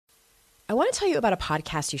I want to tell you about a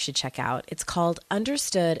podcast you should check out. It's called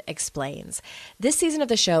Understood Explains. This season of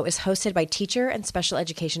the show is hosted by teacher and special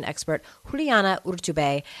education expert Juliana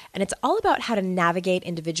Urtubey, and it's all about how to navigate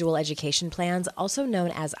individual education plans, also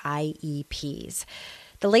known as IEPs.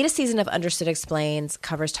 The latest season of Understood Explains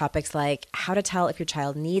covers topics like how to tell if your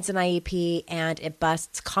child needs an IEP, and it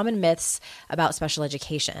busts common myths about special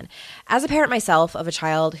education. As a parent myself of a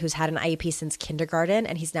child who's had an IEP since kindergarten,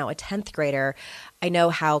 and he's now a 10th grader, I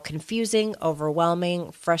know how confusing,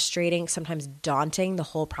 overwhelming, frustrating, sometimes daunting the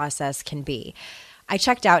whole process can be. I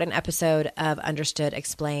checked out an episode of Understood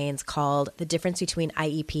Explains called The Difference Between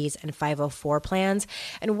IEPs and 504 Plans.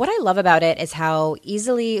 And what I love about it is how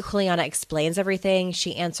easily Juliana explains everything.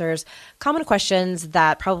 She answers common questions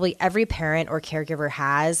that probably every parent or caregiver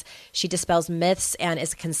has. She dispels myths and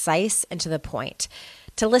is concise and to the point.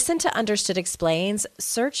 To listen to Understood Explains,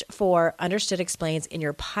 search for Understood Explains in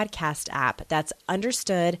your podcast app. That's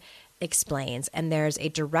Understood Explains. And there's a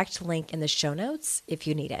direct link in the show notes if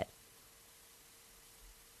you need it.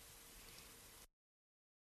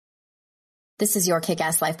 This is Your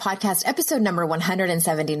Kick-Ass Life podcast, episode number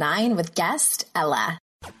 179 with guest Ella.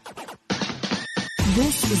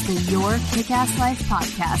 This is the Your Kick-Ass Life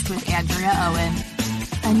podcast with Andrea Owen,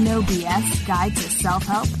 a no BS guide to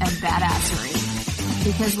self-help and badassery.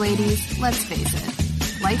 Because ladies, let's face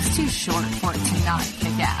it, life's too short for it to not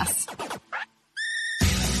kick ass.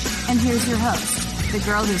 And here's your host, the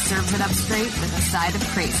girl who serves it up straight with a side of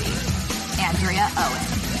crazy, Andrea Owen.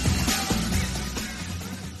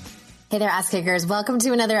 Hey there, ass kickers. Welcome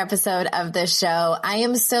to another episode of the show. I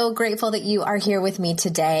am so grateful that you are here with me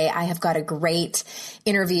today. I have got a great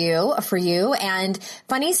interview for you, and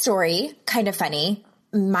funny story, kind of funny,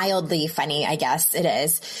 mildly funny, I guess it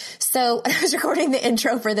is. So I was recording the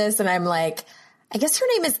intro for this and I'm like, I guess her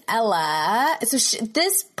name is Ella. So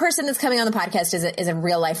this person that's coming on the podcast is a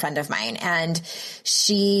real life friend of mine. And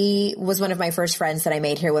she was one of my first friends that I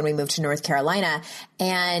made here when we moved to North Carolina.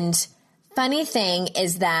 And funny thing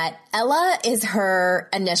is that Ella is her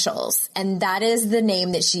initials, and that is the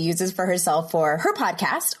name that she uses for herself for her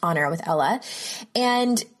podcast, On Air with Ella.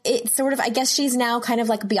 And it's sort of, I guess she's now kind of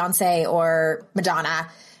like Beyonce or Madonna,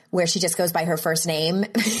 where she just goes by her first name.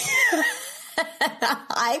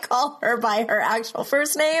 I call her by her actual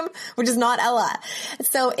first name, which is not Ella.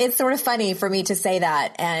 So it's sort of funny for me to say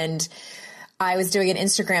that. And I was doing an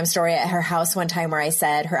Instagram story at her house one time where I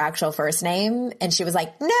said her actual first name, and she was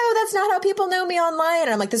like, no, that's not how people know me online.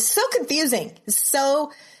 And I'm like, this is so confusing. It's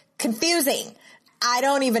so confusing. I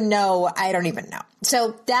don't even know.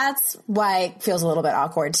 So that's why it feels a little bit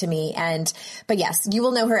awkward to me. But yes, you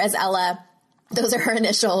will know her as Ella. Those are her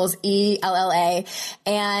initials, ELLA.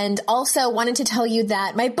 And also wanted to tell you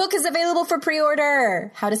that my book is available for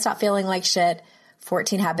pre-order. How to Stop Feeling Like Shit,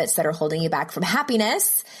 14 Habits That Are Holding You Back from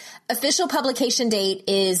Happiness. Official publication date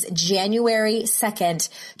is January 2nd,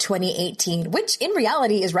 2018, which in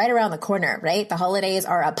reality is right around the corner, right? The holidays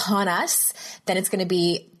are upon us. Then it's going to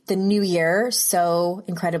be the new year so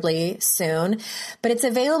incredibly soon, but it's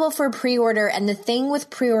available for pre-order. And the thing with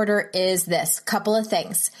pre-order is this couple of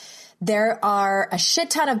things. There are a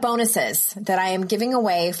shit ton of bonuses that I am giving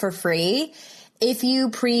away for free if you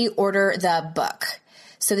pre-order the book.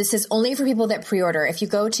 So this is only for people that pre-order. If you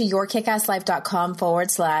go to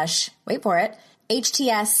yourkickasslife.com/, wait for it,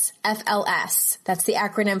 HTSFLS. That's the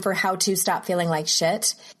acronym for How to Stop Feeling Like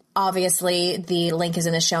Shit. Obviously, the link is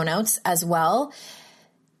in the show notes as well.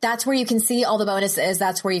 That's where you can see all the bonuses.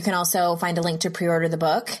 That's where you can also find a link to pre-order the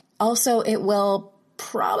book. Also, it will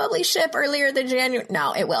probably ship earlier than January.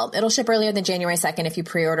 No, it will. It'll ship earlier than January 2nd if you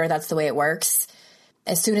pre-order. That's the way it works.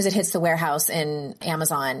 As soon as it hits the warehouse in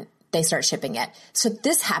Amazon, they start shipping it. So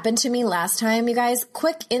this happened to me last time, you guys.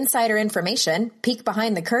 Quick insider information, peek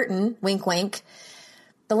behind the curtain, wink, wink.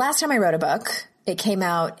 The last time I wrote a book, it came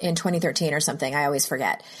out in 2013 or something. I always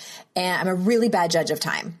forget. And I'm a really bad judge of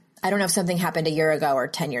time. I don't know if something happened a year ago or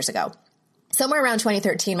 10 years ago. Somewhere around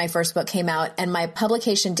 2013, my first book came out and my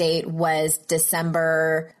publication date was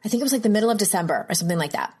December. I think it was like the middle of December or something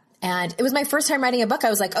like that. And it was my first time writing a book.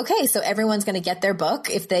 I was like, okay, so everyone's going to get their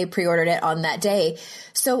book if they pre-ordered it on that day.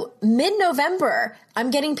 So mid-November,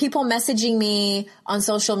 I'm getting people messaging me on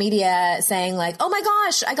social media saying like, oh my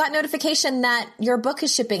gosh, I got notification that your book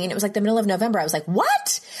is shipping. And it was like the middle of November. I was like,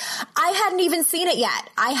 what? I hadn't even seen it yet.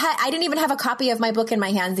 I didn't even have a copy of my book in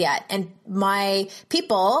my hands yet. And my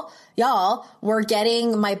people, y'all, were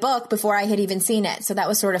getting my book before I had even seen it. So that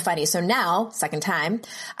was sort of funny. So now, second time,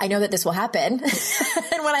 I know that this will happen.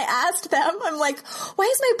 And when I asked them, I'm like, why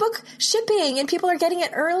is my book shipping and people are getting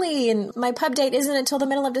it early and my pub date isn't until the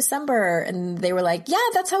middle of December? And they were like, yeah,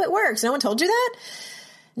 that's how it works. No one told you that?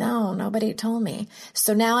 No, nobody told me.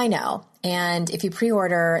 So now I know. And if you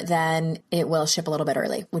pre-order, then it will ship a little bit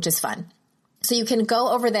early, which is fun. So you can go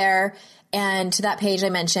over there and to that page I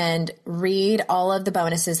mentioned, read all of the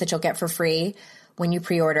bonuses that you'll get for free when you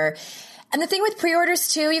pre-order. And the thing with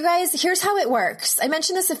pre-orders too, you guys, here's how it works. I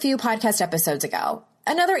mentioned this a few podcast episodes ago.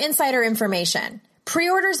 Another insider information.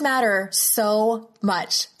 Pre-orders matter so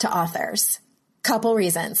much to authors. Couple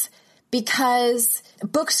reasons. Because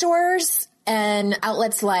bookstores and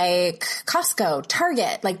outlets like Costco,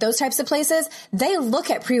 Target, like those types of places, they look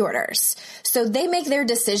at pre-orders. So they make their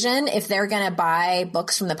decision if they're going to buy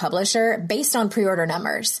books from the publisher based on pre-order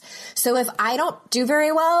numbers. So if I don't do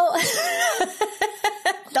very well,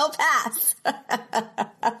 they'll pass.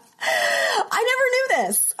 I never knew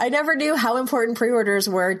this. I never knew how important pre-orders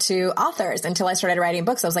were to authors until I started writing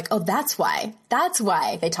books. I was like, oh, that's why. That's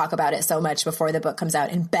why they talk about it so much before the book comes out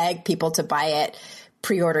and beg people to buy it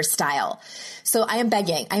pre-order style. So I am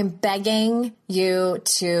begging you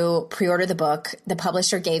to pre-order the book. The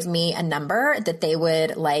publisher gave me a number that they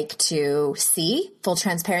would like to see. Full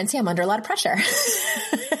transparency, I'm under a lot of pressure.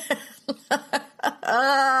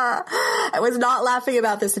 I was not laughing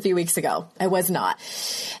about this a few weeks ago. I was not.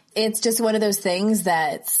 It's just one of those things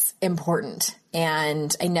that's important.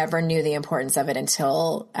 And I never knew the importance of it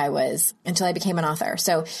until I became an author.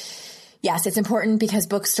 So yes, it's important because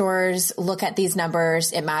bookstores look at these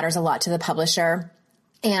numbers. It matters a lot to the publisher.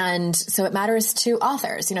 And so it matters to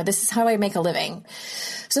authors. You know, this is how I make a living.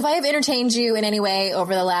 So if I have entertained you in any way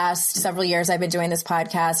over the last several years I've been doing this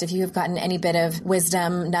podcast, if you have gotten any bit of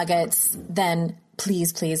wisdom nuggets, then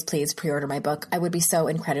please, please, please pre-order my book. I would be so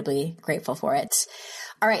incredibly grateful for it.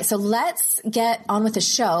 All right, so let's get on with the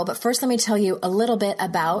show. But first, let me tell you a little bit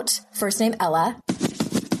about first name Ella.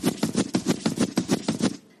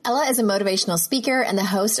 Ella is a motivational speaker and the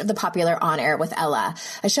host of the popular On Air with Ella,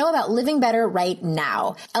 a show about living better right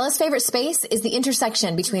now. Ella's favorite space is the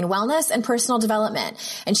intersection between wellness and personal development,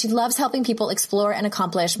 and she loves helping people explore and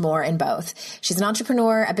accomplish more in both. She's an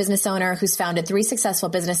entrepreneur, a business owner who's founded 3 successful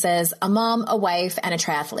businesses, a mom, a wife, and a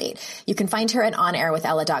triathlete. You can find her at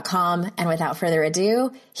onairwithella.com. And without further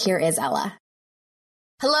ado, here is Ella.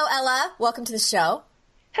 Hello, Ella. Welcome to the show.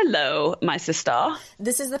 Hello, my sister.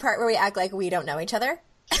 This is the part where we act like we don't know each other.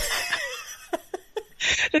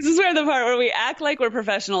 This is where the part where we act like we're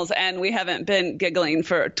professionals and we haven't been giggling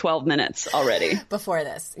for 12 minutes already. Before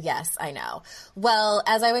this. Yes, I know. Well,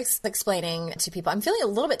 as I was explaining to people, I'm feeling a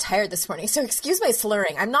little bit tired this morning, so excuse my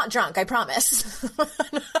slurring. I'm not drunk, I promise.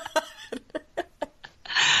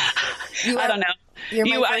 I don't know.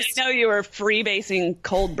 I know you were freebasing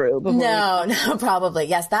cold brew before. No, probably.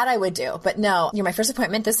 Yes, that I would do. But no, you're my first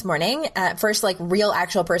appointment this morning. First, like real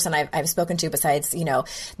actual person I've spoken to besides, you know,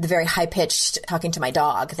 the very high pitched talking to my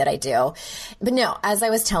dog that I do. But no, as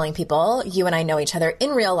I was telling people, you and I know each other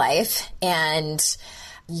in real life, and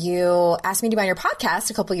you asked me to be on your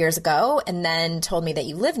podcast a couple years ago and then told me that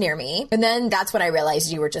you live near me. And then that's when I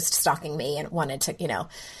realized you were just stalking me and wanted to, you know.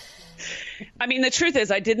 I mean, the truth is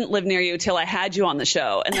I didn't live near you till I had you on the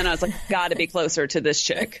show. And then I was like, got to be closer to this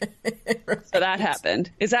chick. Right. So that happened.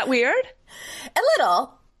 Is that weird? A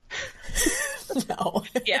little. No.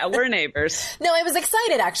 Yeah, we're neighbors. No, I was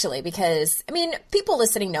excited actually because, I mean, people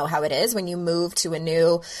listening know how it is when you move to a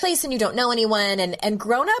new place and you don't know anyone, and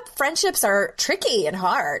grown-up friendships are tricky and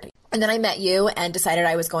hard. And then I met you and decided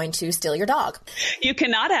I was going to steal your dog. You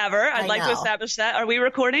cannot have her. I'd like to establish that. Are we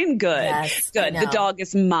recording? Good. Yes, good. The dog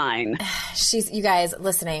is mine. You guys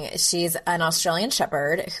listening, she's an Australian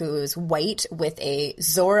Shepherd who's white with a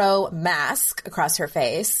Zorro mask across her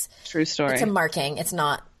face. True story. It's a marking. It's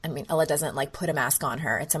not, I mean, Ella doesn't like put a mask on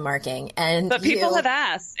her. It's a marking. But people have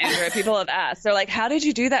asked, Andrea, people have asked. They're like, how did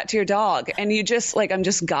you do that to your dog? And you just like, I'm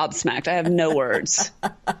just gobsmacked. I have no words.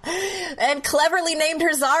 And cleverly named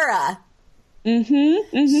her Zara.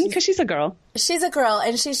 Because she's a girl. She's a girl,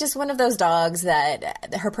 and she's just one of those dogs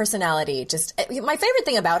that her personality just... My favorite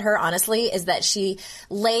thing about her, honestly, is that she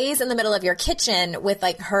lays in the middle of your kitchen with,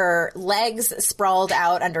 like, her legs sprawled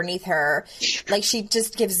out underneath her. Like, she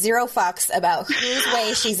just gives zero fucks about whose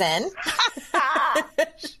way she's in.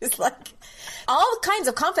 She's like... all kinds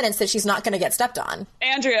of confidence that she's not going to get stepped on.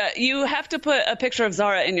 Andrea, you have to put a picture of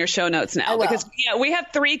Zara in your show notes now. Because we have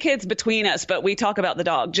 3 kids between us, but we talk about the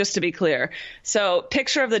dog, just to be clear. So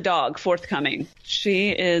picture of the dog forthcoming.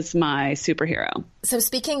 She is my superhero. So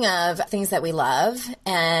speaking of things that we love,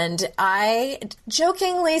 and I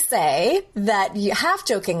jokingly say that half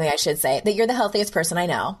jokingly, I should say, that you're the healthiest person I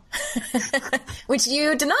know, which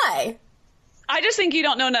you deny. I just think you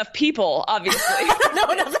don't know enough people, obviously. I don't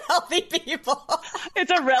know enough healthy people.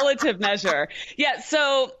 It's a relative measure. Yeah.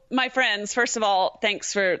 So my friends, first of all,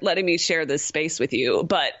 thanks for letting me share this space with you.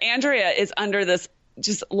 But Andrea is under this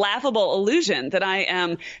just laughable illusion that I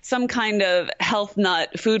am some kind of health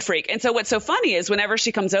nut food freak. And so what's so funny is whenever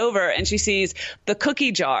she comes over and she sees the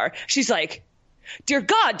cookie jar, she's like, dear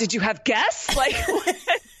God, did you have guests? Like,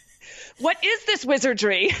 what is this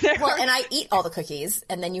wizardry? Well, and I eat all the cookies,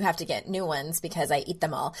 and then you have to get new ones because I eat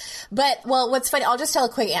them all. But, well, what's funny, I'll just tell a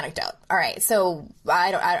quick anecdote. All right, so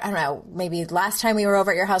I don't know, maybe last time we were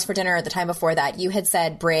over at your house for dinner or the time before that, you had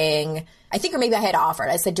said bring, I think, or maybe I had offered.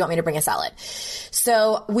 I said, do you want me to bring a salad?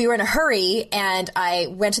 So we were in a hurry, and I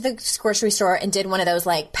went to the grocery store and did one of those,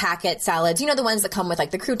 like, packet salads. You know, the ones that come with,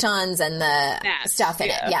 like, the croutons and the stuff in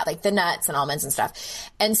it. Yeah, like the nuts and almonds and stuff.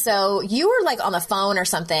 And so you were, like, on the phone or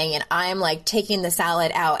something, and I'm, like, taking the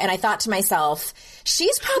salad out. And I thought to myself,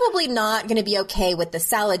 she's probably not going to be okay with the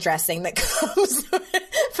salad dressing that comes with it.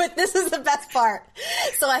 But this is the best part.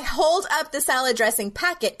 So I hold up the salad dressing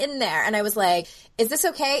packet in there, and I was like, is this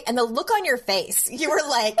okay? And the look on your face, you were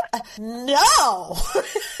like, no. I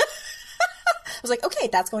was like, okay,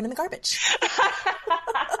 that's going in the garbage.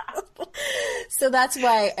 So that's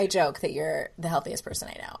why I joke that you're the healthiest person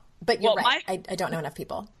I know. But you're right. I don't know enough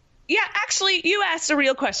people. Yeah, actually, you asked a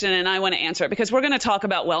real question and I want to answer it because we're going to talk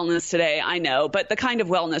about wellness today, I know, but the kind of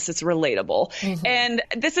wellness that's relatable. Mm-hmm. And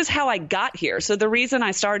this is how I got here. So the reason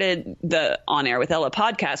I started the On Air with Ella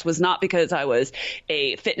podcast was not because I was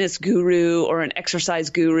a fitness guru or an exercise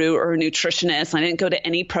guru or a nutritionist. I didn't go to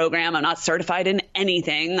any program. I'm not certified in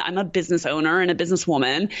anything. I'm a business owner and a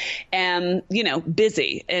businesswoman and, you know,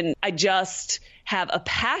 busy. And I just have a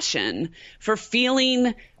passion for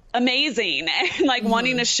feeling amazing and like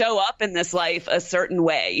wanting to show up in this life a certain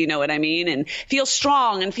way, you know what I mean? And feel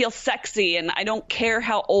strong and feel sexy. And I don't care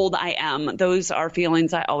how old I am. Those are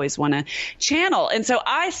feelings I always want to channel. And so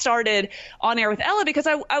I started On Air with Ella because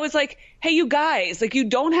I was like, hey, you guys, like you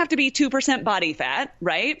don't have to be 2% body fat,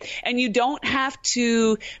 right? And you don't have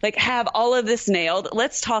to like have all of this nailed.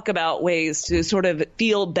 Let's talk about ways to sort of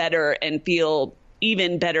feel better and feel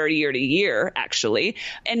even better year to year, actually,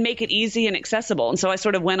 and make it easy and accessible. And so I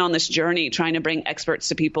sort of went on this journey trying to bring experts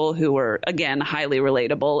to people who were, again, highly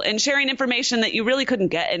relatable and sharing information that you really couldn't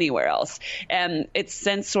get anywhere else. And it's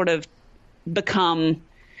since sort of become,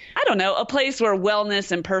 I don't know, a place where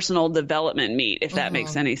wellness and personal development meet, if that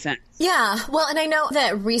makes any sense. Yeah. Well, and I know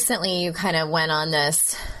that recently you kind of went on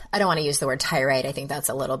this, I don't want to use the word tirade. I think that's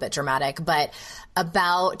a little bit dramatic, but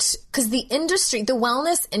about, because the industry, the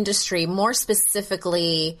wellness industry, more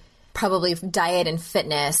specifically, probably diet and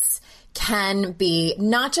fitness, can be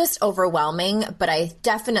not just overwhelming, but I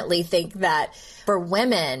definitely think that for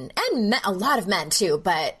women and a lot of men too,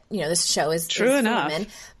 but you know, this show is true enough. Women,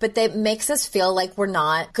 but that makes us feel like we're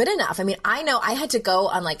not good enough. I mean, I know I had to go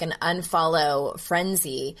on like an unfollow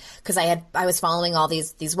frenzy because I was following all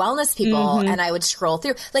these wellness people and I would scroll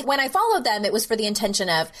through. Like when I followed them, it was for the intention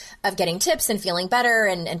of getting tips and feeling better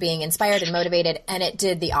and being inspired and motivated. And it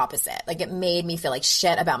did the opposite. Like it made me feel like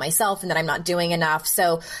shit about myself and that I'm not doing enough.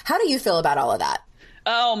 So how do you feel about all of that?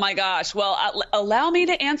 Oh my gosh. Well, allow me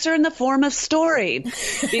to answer in the form of story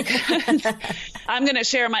because I'm going to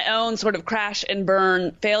share my own sort of crash and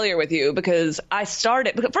burn failure with you because I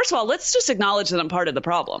started, first of all, let's just acknowledge that I'm part of the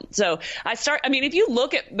problem. So I mean, if you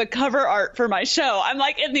look at the cover art for my show, I'm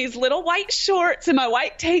like in these little white shorts and my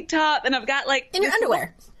white tank top and I've got like in your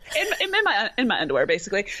underwear. In my underwear,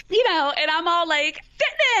 basically, you know, and I'm all like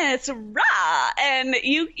fitness, rah. And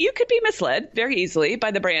you could be misled very easily by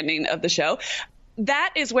the branding of the show.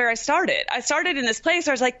 That is where I started. I started in this place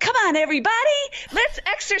where I was like, come on, everybody, let's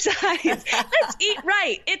exercise. Let's eat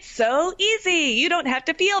right. It's so easy. You don't have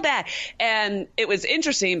to feel bad. And it was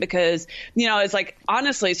interesting because, you know, I was like,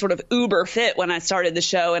 honestly, sort of uber fit when I started the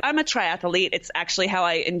show. And I'm a triathlete. It's actually how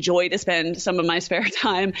I enjoy to spend some of my spare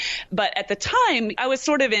time. But at the time, I was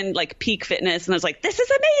sort of in like peak fitness. And I was like, this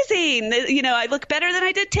is amazing. You know, I look better than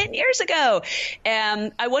I did 10 years ago.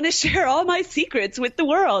 And I want to share all my secrets with the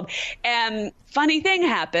world. And funny thing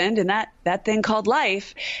happened, and that thing called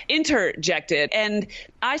life interjected. And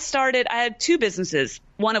I had two businesses,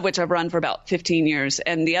 one of which I've run for about 15 years,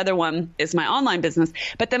 and the other one is my online business.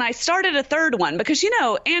 But then I started a third one because, you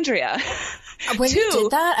know, Andrea, when you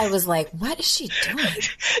did that, I was like, what is she doing?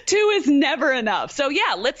 2 is never enough. So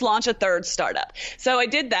yeah, let's launch a third startup. So I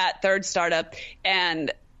did that third startup,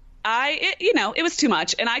 and it was too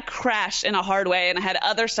much, and I crashed in a hard way, and I had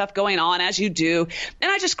other stuff going on, as you do,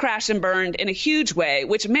 and I just crashed and burned in a huge way,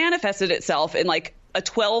 which manifested itself in like a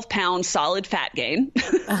 12-pound solid fat gain.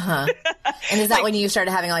 Uh-huh. And is that when you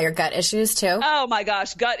started having all your gut issues too? Oh my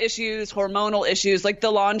gosh, gut issues, hormonal issues, like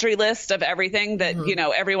the laundry list of everything that, you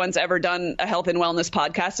know, everyone's ever done a health and wellness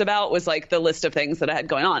podcast about was like the list of things that I had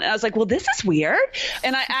going on. And I was like, well, this is weird.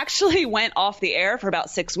 And I actually went off the air for about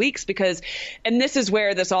 6 weeks because, and this is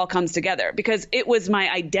where this all comes together, because it was my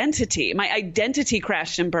identity. My identity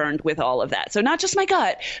crashed and burned with all of that. So not just my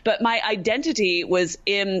gut, but my identity was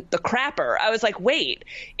in the crapper. I was like, wait,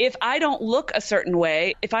 if I don't look a certain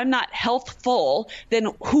way, if I'm not healthful, then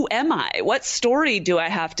who am I? What story do I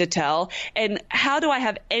have to tell? And how do I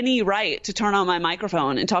have any right to turn on my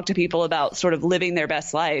microphone and talk to people about sort of living their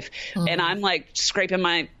best life? And I'm like scraping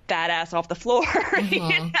my fat ass off the floor you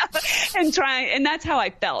know, and trying. And that's how I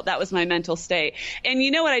felt. That was my mental state. And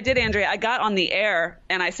you know what I did, Andrea? I got on the air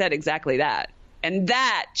and I said exactly that. And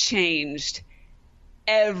that changed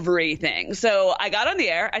everything. So I got on the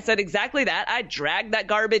air. I said exactly that. I dragged that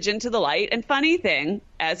garbage into the light. And funny thing,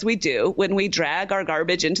 as we do, when we drag our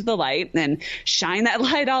garbage into the light and shine that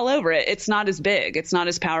light all over it, it's not as big, it's not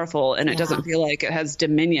as powerful, and it doesn't feel like it has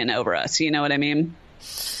dominion over us. You know what I mean?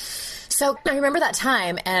 So I remember that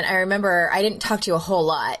time, and I remember I didn't talk to you a whole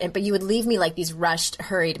lot, but you would leave me like these rushed,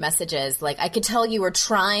 hurried messages. Like I could tell you were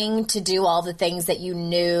trying to do all the things that you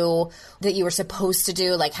knew that you were supposed to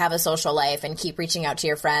do, like have a social life and keep reaching out to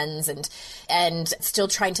your friends and still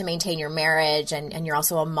trying to maintain your marriage. And you're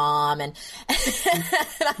also a mom. And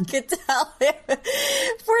I could tell,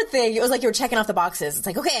 poor thing, it was like you were checking off the boxes. It's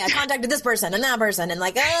like, okay, I contacted this person and that person. And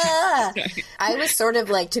like, I was sort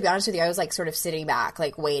of like, to be honest with you, I was like sort of sitting back,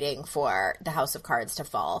 like waiting for the house of cards to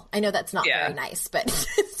fall. I know that's not very nice, but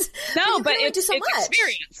no, but it's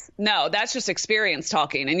experience. No, that's just experience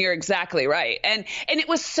talking, and you're exactly right. And it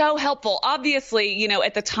was so helpful. Obviously, you know,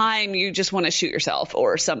 at the time you just want to shoot yourself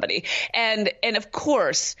or somebody. And of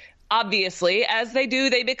course, obviously, as they do,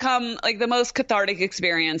 they become like the most cathartic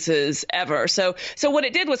experiences ever. So what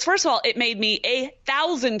it did was, first of all, it made me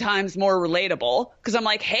 1,000 times more relatable, because I'm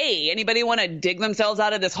like, hey, anybody want to dig themselves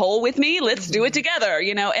out of this hole with me? Let's do it together,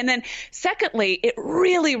 you know? And then secondly, it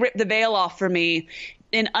really ripped the veil off for me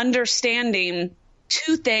in understanding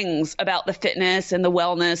two things about the fitness and the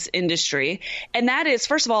wellness industry. And that is,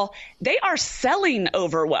 first of all, they are selling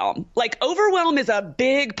overwhelm. Like overwhelm is a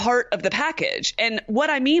big part of the package. And what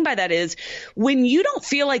I mean by that is when you don't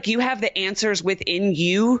feel like you have the answers within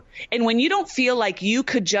you, and when you don't feel like you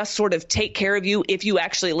could just sort of take care of you if you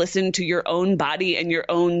actually listen to your own body and your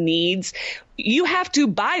own needs, you have to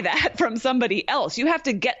buy that from somebody else. You have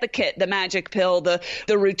to get the kit, the magic pill, the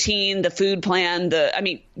routine, the food plan.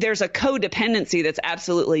 There's a codependency that's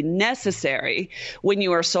absolutely necessary when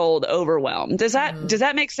you are sold overwhelm. Does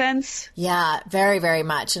that make sense? Yeah, very, very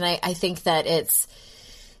much. And I think that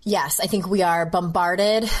yes, I think we are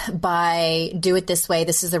bombarded by do it this way.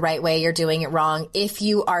 This is the right way. You're doing it wrong. If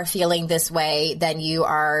you are feeling this way, then you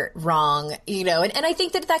are wrong, you know, and I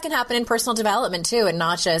think that can happen in personal development too, and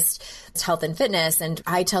not just health and fitness. And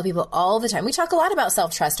I tell people all the time, we talk a lot about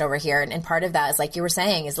self-trust over here. And part of that is, like you were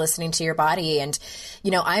saying, is listening to your body. And, you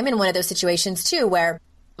know, I'm in one of those situations too, where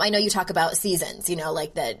I know you talk about seasons, you know,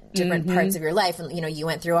 like the different parts of your life. And, you know, you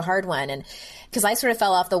went through a hard one. And because I sort of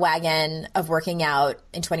fell off the wagon of working out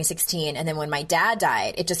in 2016. And then when my dad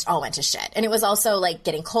died, it just all went to shit. And it was also like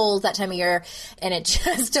getting cold that time of year, and it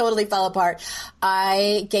just totally fell apart.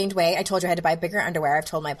 I gained weight. I told you I had to buy bigger underwear. I've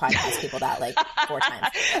told my podcast people that like 4 times.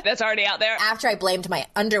 That's already out there. After I blamed my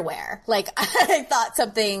underwear, like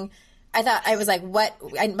I was like, what?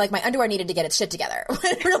 My underwear needed to get its shit together.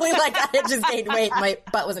 Really, like I had just gained weight. My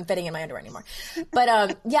butt wasn't fitting in my underwear anymore.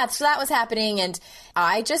 But yeah, so that was happening. And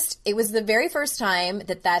it was the very first time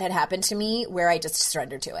that had happened to me where I just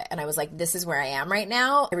surrendered to it. And I was like, this is where I am right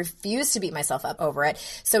now. I refuse to beat myself up over it.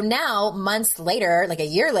 So now, months later, like a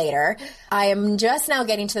year later, I am just now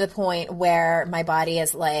getting to the point where my body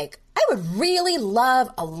is like, I would really love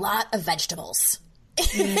a lot of vegetables.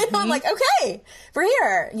 I'm like, okay, we're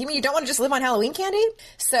here. You mean you don't want to just live on Halloween candy?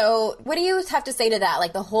 So what do you have to say to that?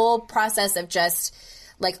 Like the whole process of just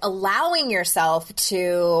like allowing yourself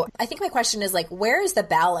to, I think my question is like, where is the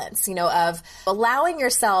balance, you know, of allowing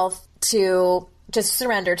yourself to just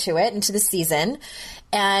surrender to it and to the season,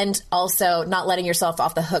 and also not letting yourself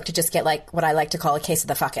off the hook to just get like what I like to call a case of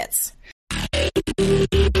the fuck-its.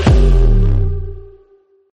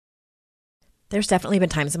 There's definitely been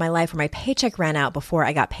times in my life where my paycheck ran out before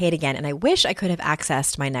I got paid again, and I wish I could have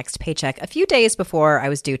accessed my next paycheck a few days before I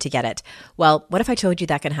was due to get it. Well, what if I told you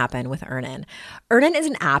that can happen with Earnin? Earnin is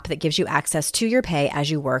an app that gives you access to your pay as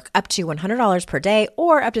you work, up to $100 per day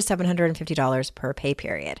or up to $750 per pay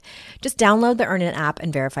period. Just download the Earnin app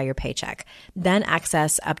and verify your paycheck. Then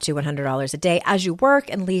access up to $100 a day as you work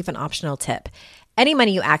and leave an optional tip. Any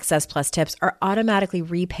money you access plus tips are automatically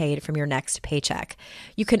repaid from your next paycheck.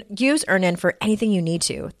 You can use Earnin for anything you need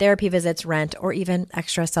to, therapy visits, rent, or even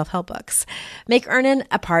extra self-help books. Make Earnin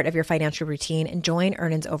a part of your financial routine and join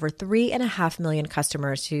Earnin's over 3.5 million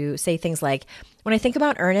customers who say things like, when I think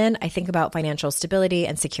about Earnin, I think about financial stability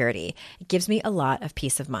and security. It gives me a lot of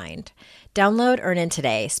peace of mind. Download Earnin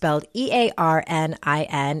today, spelled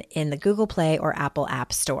EARNIN, in the Google Play or Apple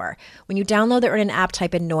App Store. When you download the Earnin app,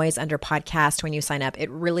 type in Noise under podcast when you sign up. It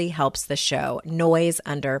really helps the show. Noise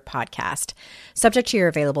under podcast. Subject to your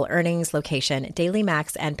available earnings, location, daily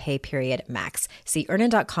max, and pay period max. See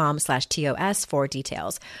earnin.com/TOS for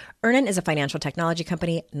details. Earnin is a financial technology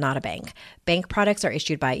company, not a bank. Bank products are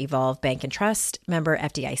issued by Evolve Bank and Trust, member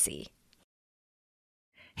FDIC.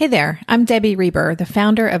 Hey there, I'm Debbie Reber, the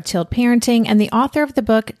founder of Tilt Parenting and the author of the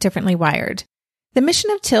book Differently Wired. The mission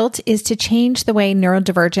of Tilt is to change the way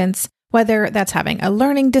neurodivergence, whether that's having a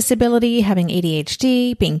learning disability, having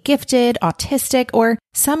ADHD, being gifted, autistic, or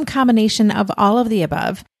some combination of all of the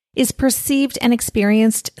above, is perceived and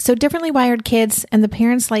experienced so differently wired kids and the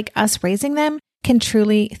parents like us raising them can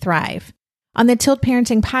truly thrive. On the Tilt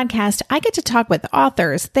Parenting podcast, I get to talk with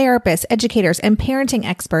authors, therapists, educators, and parenting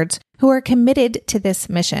experts who are committed to this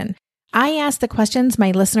mission. I ask the questions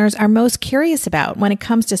my listeners are most curious about when it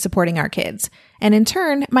comes to supporting our kids. And in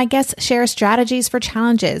turn, my guests share strategies for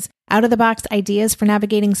challenges, out-of-the-box ideas for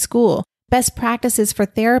navigating school, best practices for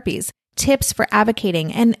therapies, tips for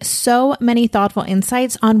advocating, and so many thoughtful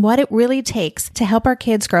insights on what it really takes to help our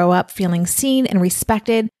kids grow up feeling seen and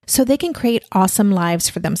respected so they can create awesome lives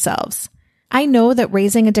for themselves. I know that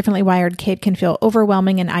raising a differently wired kid can feel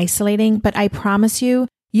overwhelming and isolating, but I promise you,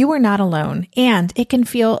 you are not alone, and it can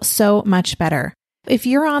feel so much better. If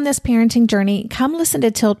you're on this parenting journey, come listen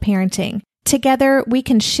to Tilt Parenting. Together, we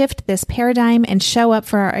can shift this paradigm and show up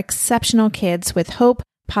for our exceptional kids with hope,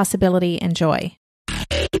 possibility, and joy.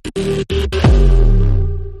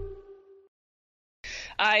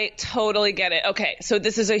 I totally get it. Okay, so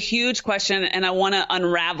this is a huge question, and I want to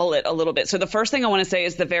unravel it a little bit. So the first thing I want to say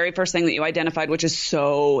is the very first thing that you identified, which is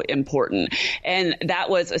so important. And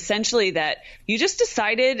that was essentially that you just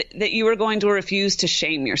decided that you were going to refuse to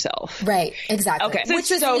shame yourself. Right, exactly. Okay, so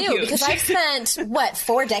which is so new huge. because I've spent,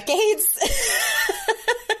 4 decades?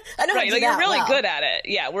 I know right, like you're really good at it.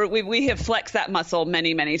 Yeah, we have flexed that muscle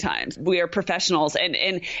many, many times. We are professionals,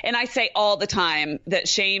 and I say all the time that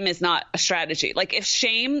shame is not a strategy. Like if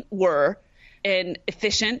shame were an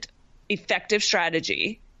efficient, effective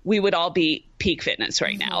strategy, we would all be peak fitness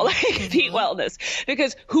right now, like peak wellness,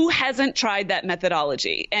 because who hasn't tried that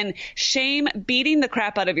methodology? And shame, beating the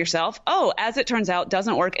crap out of yourself, as it turns out,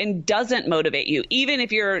 doesn't work and doesn't motivate you, even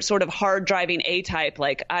if you're sort of hard driving A-type,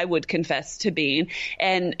 like I would confess to being,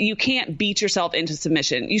 and you can't beat yourself into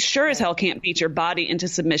submission. You sure as hell can't beat your body into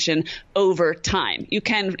submission over time. You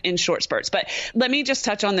can in short spurts. But let me just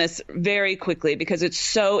touch on this very quickly because it's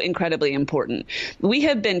so incredibly important. We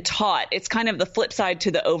have been taught, it's kind of the flip side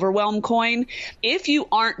to the overwhelm coin. If you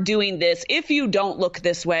aren't doing this, if you don't look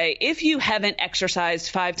this way, if you haven't exercised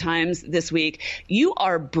 5 times this week, you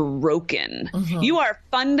are broken. You are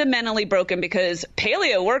fundamentally broken because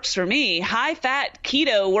paleo works for me. High fat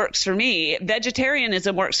keto works for me.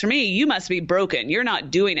 Vegetarianism works for me. You must be broken. You're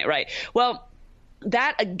not doing it right. Well,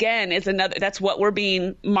 that again is that's what we're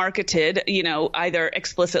being marketed, either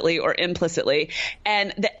explicitly or implicitly.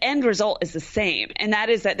 And the end result is the same. And that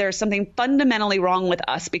is that there's something fundamentally wrong with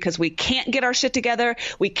us because we can't get our shit together.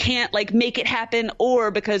 We can't make it happen,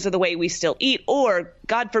 or because of the way we still eat, or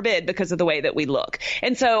God forbid, because of the way that we look.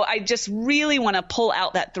 And so I just really want to pull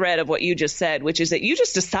out that thread of what you just said, which is that you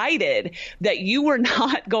just decided that you were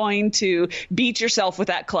not going to beat yourself with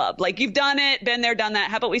that club. Like you've done it, been there, done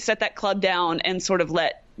that. How about we set that club down and sort of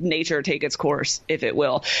let nature take its course, if it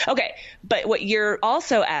will. Okay. But what you're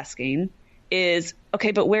also asking is,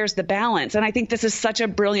 okay, but where's the balance? And I think this is such a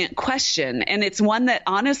brilliant question. And it's one that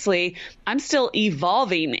honestly, I'm still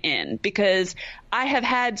evolving in because I have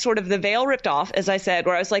had sort of the veil ripped off, as I said,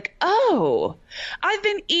 where I was like, I've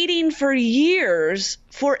been eating for years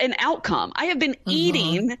for an outcome. I have been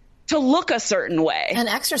eating to look a certain way. And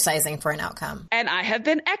exercising for an outcome. And I have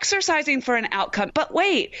been exercising for an outcome. But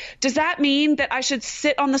wait, does that mean that I should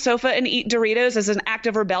sit on the sofa and eat Doritos as an act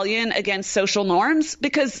of rebellion against social norms?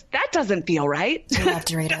 Because that doesn't feel right. I love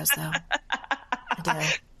Doritos, though.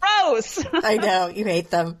 Gross. I know. You hate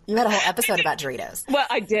them. You had a whole episode about Doritos. Well,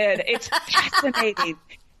 I did. It's fascinating.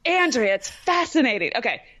 Andrea, it's fascinating.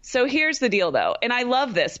 Okay, so here's the deal, though. And I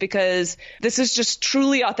love this because this is just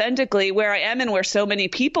truly authentically where I am and where so many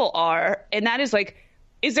people are. And that is like,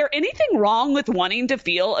 is there anything wrong with wanting to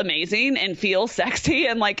feel amazing and feel sexy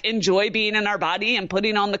and like enjoy being in our body and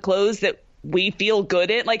putting on the clothes that we feel good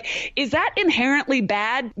in? Like, is that inherently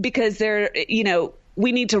bad because they're, you know,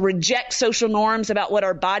 we need to reject social norms about what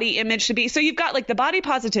our body image should be? So you've got like the body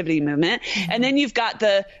positivity movement, and then you've got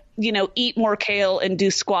the, you know, eat more kale and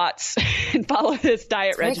do squats and follow this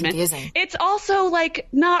diet regimen. Confusing. It's also like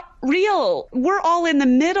not real. We're all in the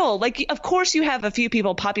middle. Like, of course you have a few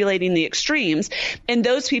people populating the extremes, and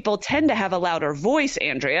those people tend to have a louder voice,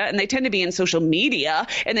 Andrea, and they tend to be in social media,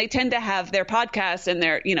 and they tend to have their podcasts and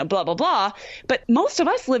their, you know, blah, blah, blah. But most of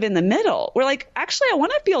us live in the middle. We're like, actually, I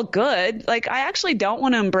want to feel good. Like, I actually don't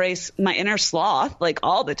want to embrace my inner sloth like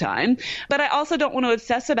all the time, but I also don't want to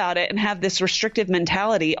obsess about it and have this restrictive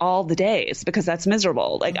mentality all the days, because that's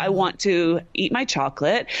miserable. Like, I want to eat my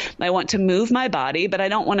chocolate. I want to move my body, but I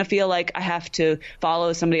don't want to feel like I have to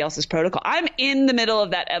follow somebody else's protocol. I'm in the middle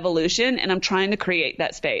of that evolution, and I'm trying to create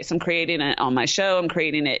that space. I'm creating it on my show. I'm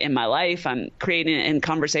creating it in my life. I'm creating it in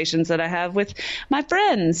conversations that I have with my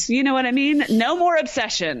friends. You know what I mean? No more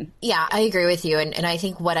obsession. Yeah, I agree with you. And I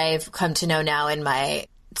think what I've come to know now in my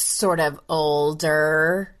sort of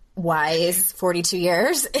older, wise 42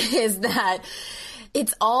 years is that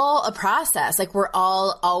it's all a process. Like, we're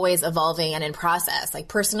all always evolving and in process. Like,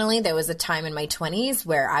 personally, there was a time in my 20s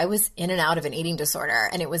where I was in and out of an eating disorder,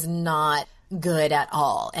 and it was not good at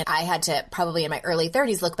all. And I had to probably in my early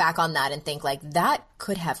 30s look back on that and think like, that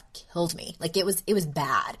could have killed me. Like, it was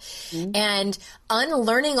bad. Mm-hmm. And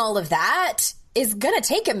unlearning all of that is going to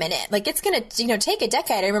take a minute. Like, it's going to, you know, take a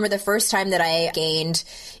decade. I remember the first time that I gained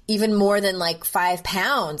even more than like 5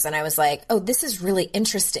 pounds. And I was like, oh, this is really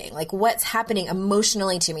interesting. Like, what's happening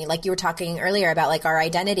emotionally to me? Like you were talking earlier about like our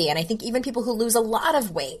identity. And I think even people who lose a lot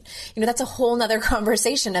of weight, you know, that's a whole nother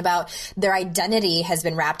conversation about their identity has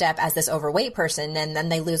been wrapped up as this overweight person. And then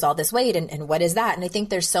they lose all this weight. And what is that? And I think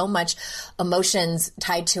there's so much emotions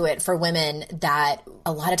tied to it for women that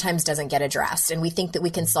a lot of times doesn't get addressed. And we think that we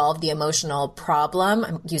can solve the emotional problem,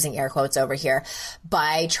 I'm using air quotes over here,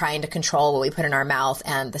 by trying to control what we put in our mouth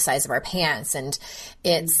and the size of our pants. And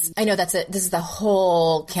it's, I know this is the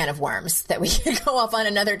whole can of worms that we could go off on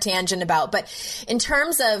another tangent about. But in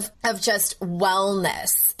terms of just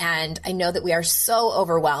wellness, and I know that we are so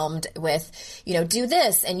overwhelmed with, you know, do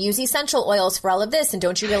this and use essential oils for all of this. And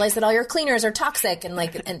don't you realize that all your cleaners are toxic? And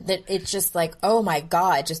like, and that it's just like, oh my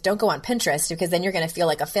God, just don't go on Pinterest, because then you're going to feel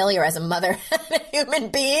like a failure as a mother and a human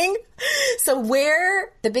being. So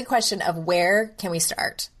the big question of where can we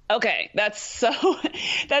start? Okay. That's so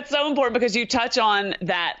important, because you touch on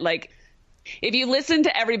that. Like, if you listen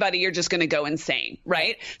to everybody, you're just going to go insane,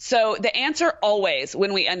 right? So the answer always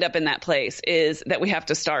when we end up in that place is that we have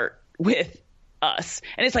to start with us.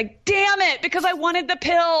 And it's like, damn it, because I wanted the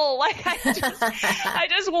pill. Like, I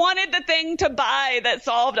just wanted the thing to buy that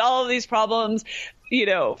solved all of these problems, you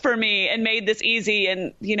know, for me, and made this easy.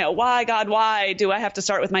 And, you know, why, God, why do I have to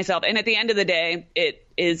start with myself? And at the end of the day, it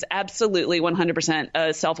is absolutely 100%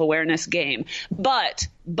 a self-awareness game. But,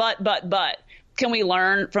 can we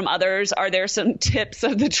learn from others? Are there some tips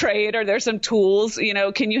of the trade? Are there some tools? You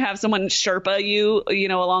know, can you have someone Sherpa you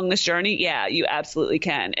know, along this journey? Yeah, you absolutely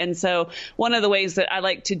can. And so one of the ways that I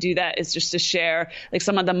like to do that is just to share like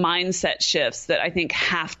some of the mindset shifts that I think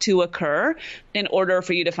have to occur in order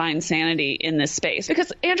for you to find sanity in this space.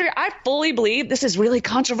 Because, Andrea, I fully believe, this is really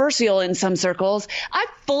controversial in some circles, I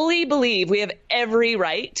fully believe we have every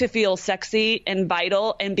right to feel sexy and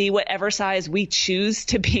vital and be whatever size we choose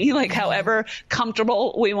to be, like however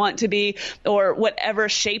comfortable we want to be, or whatever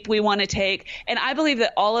shape we want to take. And I believe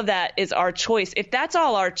that all of that is our choice. If that's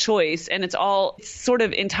all our choice, and it's all sort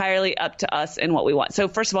of entirely up to us and what we want. So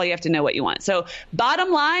first of all, you have to know what you want. So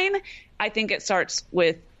bottom line, I think it starts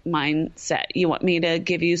with mindset. You want me to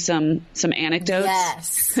give you some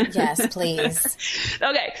anecdotes? Yes, please.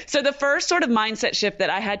 Okay. So the first sort of mindset shift that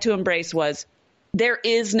I had to embrace was, there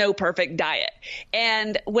is no perfect diet.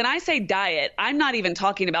 And when I say diet, I'm not even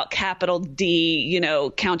talking about capital D, you know,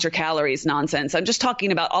 count your calories nonsense. I'm just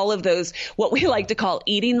talking about all of those, what we like to call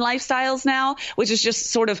eating lifestyles now, which is just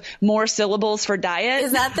sort of more syllables for diet.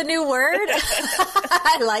 Is that the new word?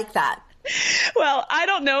 I like that. Well, I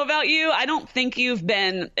don't know about you. I don't think you've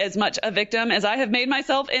been as much a victim as I have made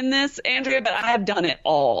myself in this, Andrea, but I have done it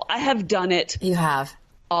all. I have done it. You have.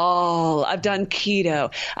 all. I've done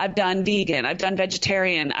keto. I've done vegan. I've done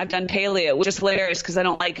vegetarian. I've done paleo, which is hilarious because I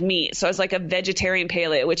don't like meat. So I was like a vegetarian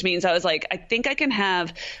paleo, which means I was like, I think I can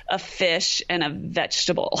have a fish and a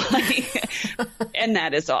vegetable. And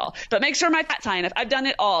that is all. But make sure my fat's high enough. I've done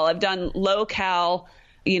it all. I've done low cal,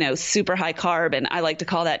 super high carb. And I like to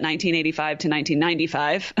call that 1985 to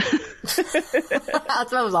 1995.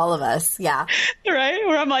 That's what was all of us. Yeah. Right.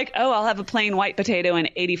 Where I'm like, oh, I'll have a plain white potato and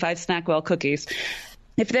 85 Snackwell cookies.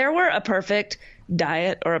 If there were a perfect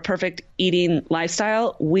diet or a perfect eating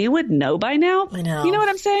lifestyle, we would know by now. I know. You know what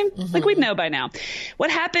I'm saying? Mm-hmm. Like we'd know by now.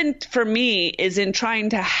 What happened for me is in trying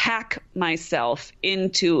to hack myself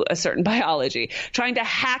into a certain biology, trying to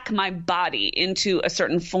hack my body into a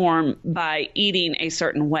certain form by eating a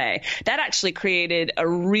certain way. That actually created a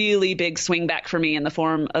really big swing back for me in the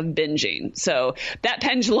form of binging. So that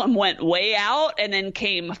pendulum went way out and then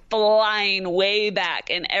came flying way back.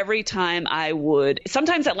 And every time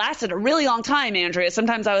sometimes it lasted a really long time, Andrea.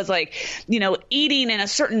 Sometimes I was like, eating in a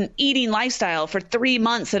certain eating lifestyle for 3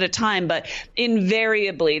 months at a time, but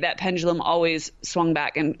invariably that pendulum always swung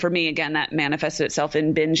back. And for me, again, that manifested itself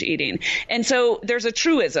in binge eating. And so there's a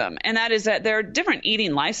truism, and that is that there are different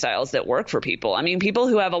eating lifestyles that work for people. I mean, people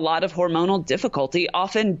who have a lot of hormonal difficulty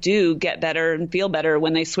often do get better and feel better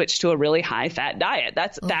when they switch to a really high fat diet.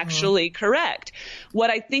 That's factually correct. What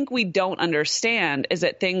I think we don't understand is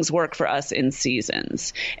that things work for us in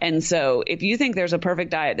seasons. And so if you think there's a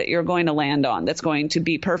perfect diet that you're going to land on that's going to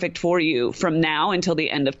be perfect for you from now until the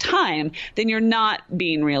end of time, then you're not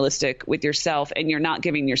being realistic with yourself and you're not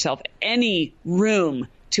giving yourself any room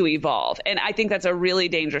to evolve. And I think that's a really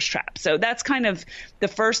dangerous trap. So that's kind of the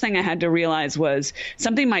first thing I had to realize was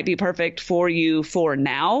something might be perfect for you for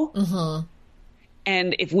now. Mm-hmm.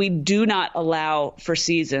 And if we do not allow for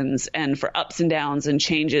seasons and for ups and downs and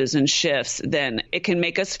changes and shifts, then it can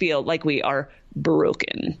make us feel like we are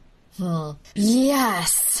broken.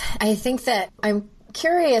 Yes. I think that I'm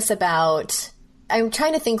curious about, I'm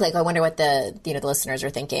trying to think I wonder what the listeners are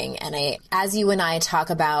thinking. And as you and I talk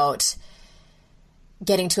about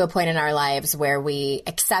getting to a point in our lives where we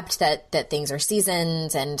accept that things are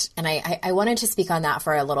seasons. And I wanted to speak on that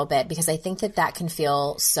for a little bit because I think that can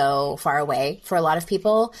feel so far away for a lot of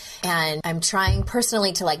people. And I'm trying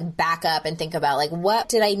personally to back up and think about what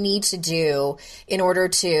did I need to do in order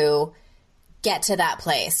to get to that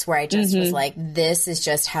place where I just was like, this is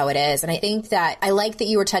just how it is. And I think that I like that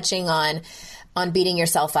you were touching on beating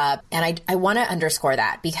yourself up. And I want to underscore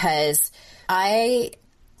that because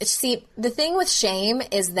see, the thing with shame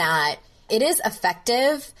is that it is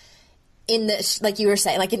effective in the, like you were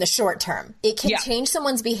saying, in the short term. It can change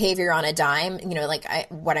someone's behavior on a dime.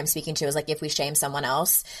 What I'm speaking to is if we shame someone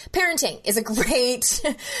else. Parenting is a great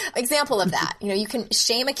example of that. You can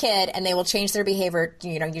shame a kid and they will change their behavior,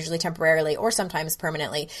 usually temporarily or sometimes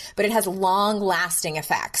permanently, but it has long lasting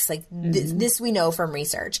effects. This we know from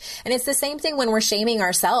research. And it's the same thing when we're shaming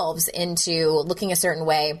ourselves into looking a certain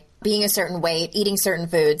way, being a certain weight, eating certain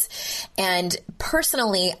foods. And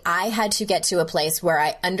personally, I had to get to a place where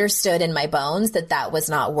I understood in my bones that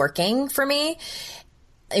was not working for me.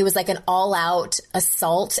 It was like an all-out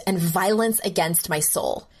assault and violence against my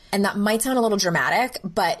soul. And that might sound a little dramatic,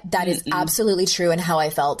 but that is absolutely true in how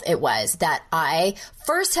I felt it was. That I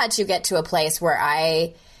first had to get to a place where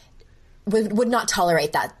I would not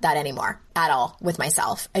tolerate that anymore at all with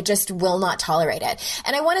myself. I just will not tolerate it.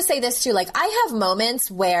 And I want to say this too, I have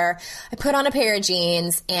moments where I put on a pair of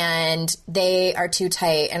jeans and they are too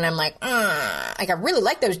tight and I'm like, I really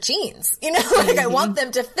like those jeans, I want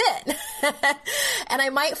them to fit. And I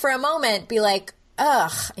might for a moment be like,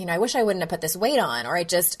 I wish I wouldn't have put this weight on, or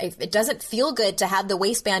it doesn't feel good to have the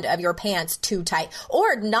waistband of your pants too tight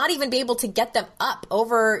or not even be able to get them up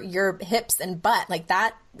over your hips and butt.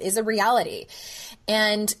 That is a reality.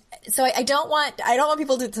 And so I don't want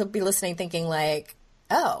people to be listening thinking I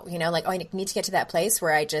need to get to that place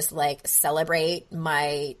where I just celebrate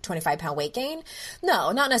my 25-pound weight gain.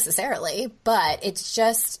 No, not necessarily, but it's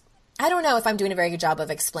just, I don't know if I'm doing a very good job of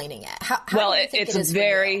explaining it. How well, it's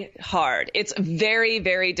very hard. It's very,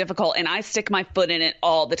 very difficult. And I stick my foot in it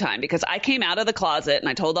all the time because I came out of the closet and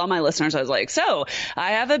I told all my listeners, I was like, so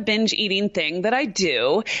I have a binge eating thing that I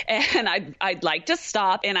do and I'd like to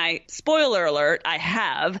stop. And spoiler alert, I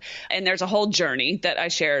have. And there's a whole journey that I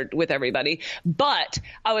shared with everybody. But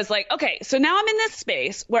I was like, okay, so now I'm in this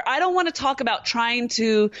space where I don't want to talk about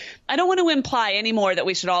I don't want to imply anymore that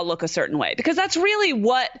we should all look a certain way because that's really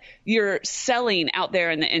what you're selling out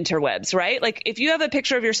there in the interwebs, right? Like if you have a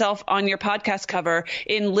picture of yourself on your podcast cover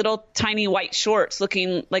in little tiny white shorts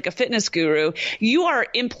looking like a fitness guru, you are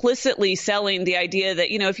implicitly selling the idea that,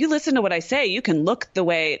 if you listen to what I say, you can look the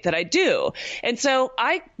way that I do. And so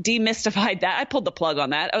I demystified that. I pulled the plug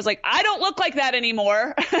on that. I was like, I don't look like that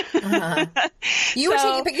anymore. Uh-huh. You were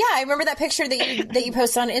taking, I remember that picture that you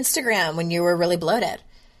posted on Instagram when you were really bloated.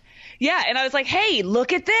 Yeah. And I was like, hey,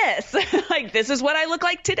 look at this. Like, this is what I look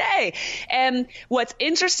like today. And what's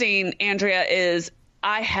interesting, Andrea, is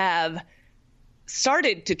I have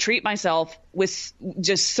started to treat myself with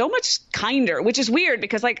just so much kinder, which is weird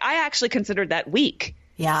because like I actually considered that weak.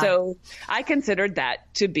 Yeah. So I considered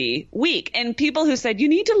that to be weak. And people who said, you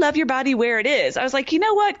need to love your body where it is. I was like, you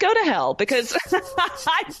know what? Go to hell, because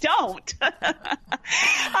I don't.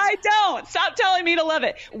 I don't. Stop telling me to love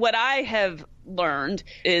it. What I have learned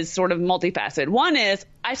is sort of multifaceted. One is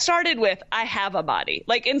I started with, I have a body.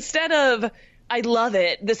 Like instead of, I love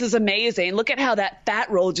it, this is amazing, look at how that fat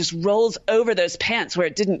roll just rolls over those pants where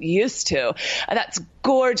it didn't used to. That's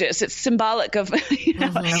gorgeous. It's symbolic of, of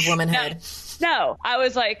womanhood. No, I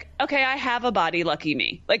was like, okay, I have a body, lucky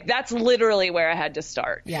me. Like that's literally where I had to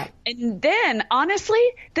start. Yeah. And then honestly,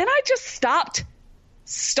 I just stopped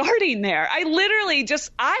starting there.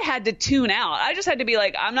 I had to tune out. I just had to be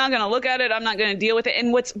like, I'm not going to look at it. I'm not going to deal with it.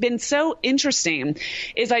 And what's been so interesting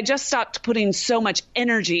is I just stopped putting so much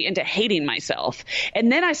energy into hating myself.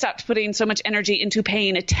 And then I stopped putting so much energy into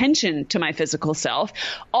paying attention to my physical self,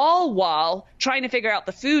 all while trying to figure out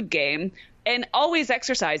the food game and always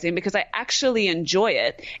exercising because I actually enjoy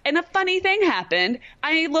it. And a funny thing happened.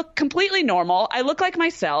 I look completely normal. I look like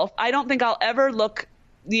myself. I don't think I'll ever look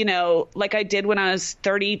like I did when I was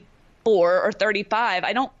 34 or 35.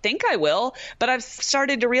 I don't think I will, but I've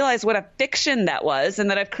started to realize what a fiction that was,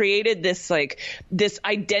 and that I've created this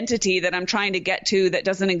identity that I'm trying to get to that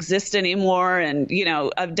doesn't exist anymore. And,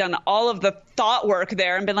 I've done all of the thought work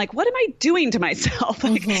there and been like, what am I doing to myself?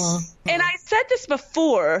 And I said this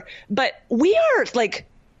before, but we are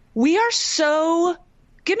so,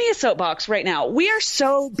 give me a soapbox right now. We are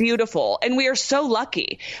so beautiful and we are so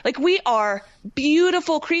lucky. Like we are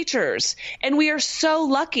beautiful creatures and we are so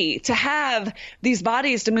lucky to have these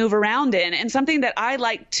bodies to move around in. And something that I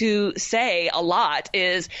like to say a lot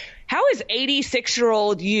is, how is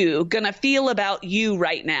 86-year-old you going to feel about you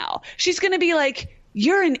right now? She's going to be like,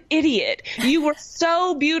 you're an idiot. You were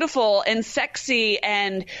so beautiful and sexy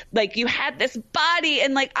and like you had this body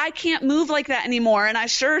and like I can't move like that anymore and I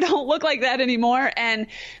sure don't look like that anymore. And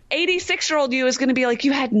 86-year-old you is going to be like,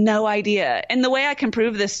 you had no idea. And the way I can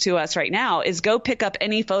prove this to us right now is go pick up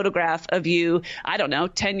any photograph of you, I don't know,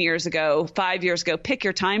 10 years ago, 5 years ago, pick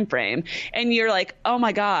your time frame. And you're like, oh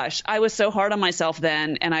my gosh, I was so hard on myself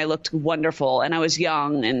then and I looked wonderful and I was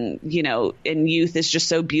young and, and youth is just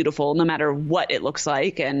so beautiful no matter what it looks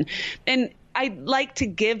like. And I like to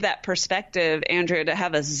give that perspective, Andrea, to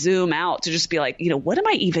have us zoom out to just be like, what am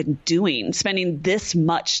I even doing spending this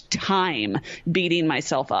much time beating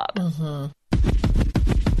myself up? Mm-hmm.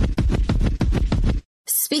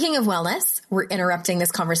 Speaking of wellness, we're interrupting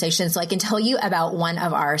this conversation so I can tell you about one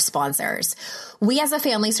of our sponsors. We as a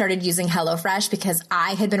family started using HelloFresh because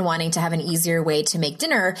I had been wanting to have an easier way to make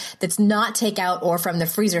dinner that's not takeout or from the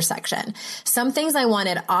freezer section. Some things I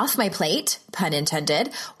wanted off my plate, pun intended,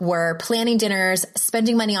 were planning dinners,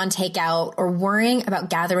 spending money on takeout, or worrying about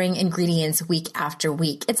gathering ingredients week after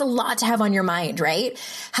week. It's a lot to have on your mind, right?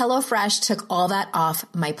 HelloFresh took all that off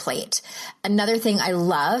my plate. Another thing I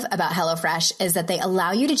love about HelloFresh is that they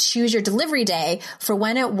allow you to choose your delivery day for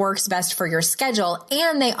when it works best for your schedule,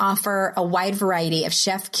 and they offer a wide variety of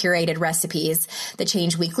chef-curated recipes that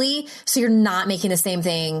change weekly, so you're not making the same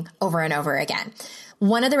thing over and over again.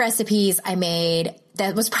 One of the recipes I made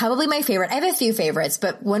that was probably my favorite, I have a few favorites,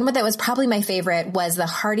 but one that was probably my favorite was the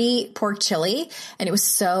hearty pork chili, and it was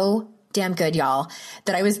so damn good, y'all,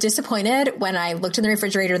 that I was disappointed when I looked in the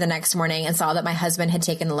refrigerator the next morning and saw that my husband had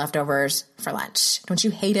taken the leftovers for lunch. Don't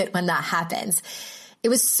you hate it when that happens? It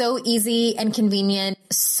was so easy and convenient,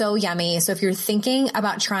 so yummy. So if you're thinking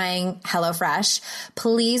about trying HelloFresh,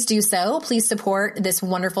 please do so. Please support this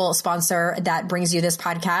wonderful sponsor that brings you this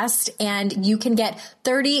podcast. And you can get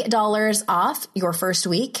 $30 off your first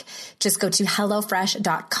week. Just go to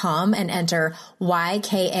HelloFresh.com and enter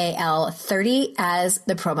YKAL30 as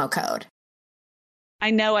the promo code. I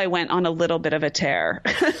know I went on a little bit of a tear.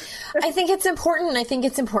 I think it's important. I think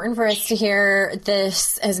it's important for us to hear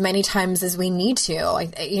this as many times as we need to.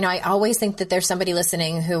 I always think that there's somebody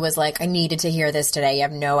listening who was like, I needed to hear this today. You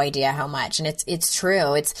have no idea how much. And it's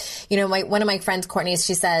true. It's, one of my friends, Courtney,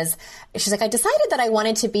 she's like, I decided that I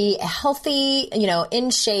wanted to be healthy, in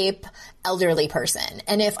shape elderly person.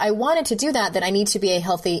 And if I wanted to do that, then I need to be a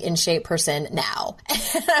healthy, in shape person now.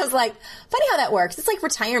 And I was like, funny how that works. It's like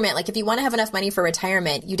retirement. Like if you want to have enough money for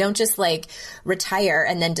retirement, you don't just like retire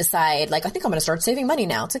and then decide like, I think I'm going to start saving money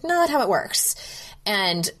now. It's like, no, that's how it works.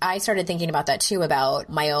 And I started thinking about that too, about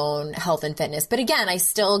my own health and fitness. But again, I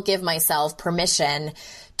still give myself permission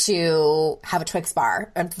to have a Twix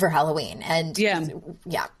bar for Halloween. And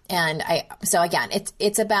yeah. And so again,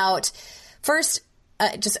 it's about first,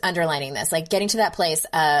 just underlining this, like getting to that place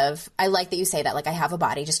of, I like that you say that, like I have a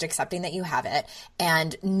body, just accepting that you have it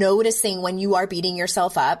and noticing when you are beating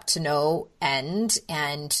yourself up to no end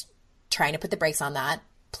and trying to put the brakes on that.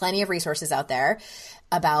 Plenty of resources out there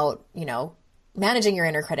about, managing your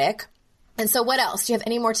inner critic. And so what else? Do you have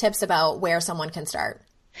any more tips about where someone can start?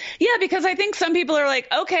 Yeah, because I think some people are like,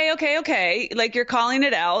 okay. Like you're calling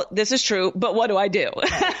it out. This is true. But what do I do?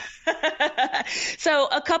 Right. So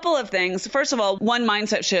a couple of things. First of all, one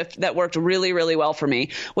mindset shift that worked really, really well for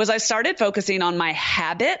me was I started focusing on my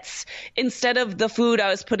habits instead of the food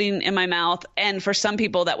I was putting in my mouth. And for some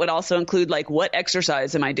people, that would also include like, what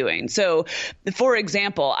exercise am I doing? So for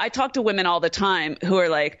example, I talk to women all the time who are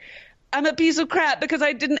like, I'm a piece of crap because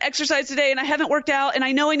I didn't exercise today and I haven't worked out and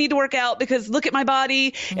I know I need to work out because look at my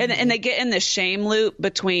body. Mm-hmm. And they get in this shame loop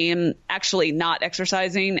between actually not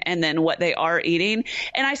exercising and then what they are eating.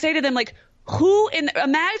 And I say to them, like,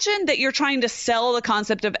 imagine that you're trying to sell the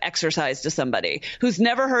concept of exercise to somebody who's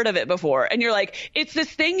never heard of it before. And you're like, it's this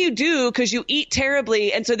thing you do because you eat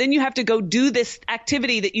terribly. And so then you have to go do this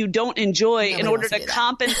activity that you don't enjoy in order to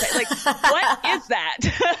compensate. Like, what is that?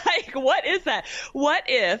 Like, what is that? What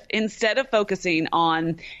if instead of focusing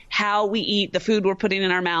on how we eat, the food we're putting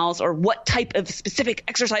in our mouths, or what type of specific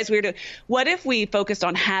exercise we're doing, what if we focused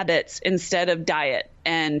on habits instead of diet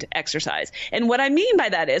and exercise? And what I mean by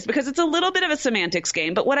that is, because it's a little bit of a semantics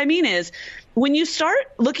game, but what I mean is when you start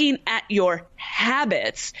looking at your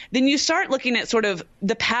habits, then you start looking at sort of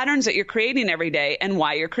the patterns that you're creating every day and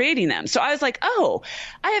why you're creating them. So I was like, oh,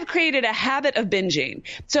 I have created a habit of binging.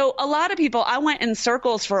 So a lot of people, I went in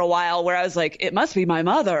circles for a while where I was like, it must be my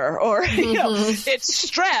mother, or, it's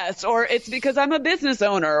stress, or it's because I'm a business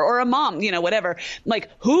owner or a mom, whatever. Like,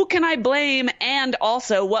 who can I blame? And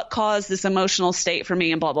also what caused this emotional state for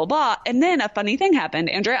me and blah, blah, blah. And then a funny thing happened,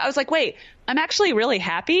 Andrea. I was like, wait, I'm actually really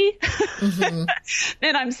happy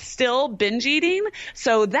and I'm still binge eating.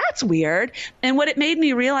 So that's weird. And what it made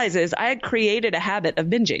me realize is I had created a habit of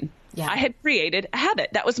binging. Yeah. I had created a habit.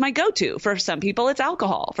 That was my go-to. For some people, it's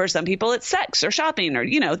alcohol. For some people, it's sex or shopping or,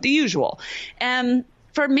 the usual. And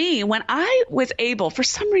for me, when I was able, for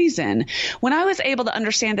some reason, when I was able to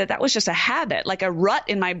understand that was just a habit, like a rut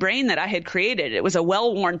in my brain that I had created, it was a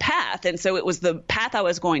well-worn path. And so it was the path I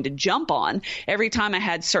was going to jump on every time I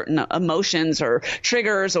had certain emotions or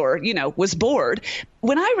triggers or, was bored.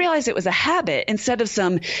 When I realized it was a habit instead of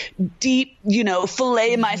some deep,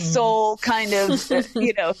 fillet my soul kind of,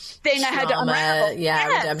 thing I had to unravel.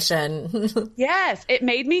 Redemption. Yes. It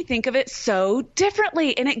made me think of it so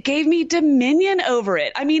differently and it gave me dominion over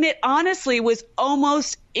it. I mean, it honestly was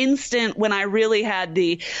almost instant when I really had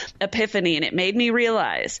the epiphany, and it made me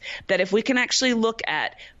realize that if we can actually look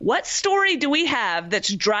at what story do we have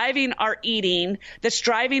that's driving our eating, that's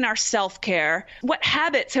driving our self-care, what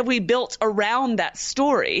habits have we built around that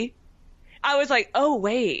story, I was like,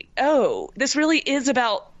 this really is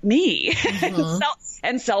about me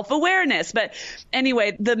and self-awareness. But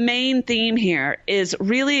anyway, the main theme here is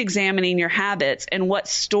really examining your habits and what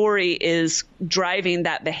story is driving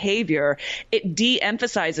that behavior. It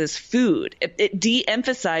de-emphasizes food. It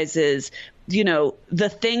de-emphasizes, the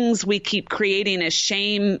things we keep creating as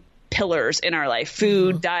shame pillars in our life: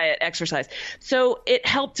 food, diet, exercise. So it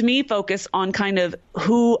helped me focus on kind of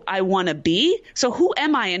who I want to be. So who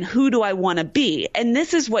am I and who do I want to be? And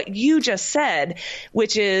this is what you just said,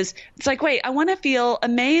 which is, it's like, wait, I want to feel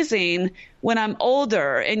amazing when I'm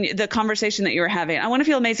older. And the conversation that you were having, I want to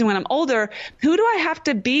feel amazing when I'm older. Who do I have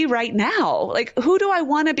to be right now? Like, who do I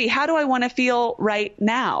want to be? How do I want to feel right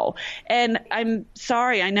now? And I'm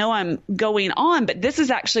sorry, I know I'm going on, but this is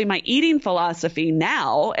actually my eating philosophy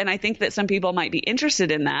now. And I think that some people might be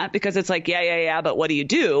interested in that because it's like, yeah, but what do you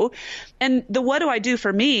do? And the what do I do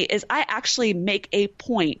for me is I actually make a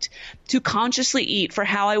point to consciously eat for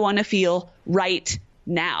how I want to feel right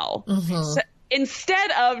now. So,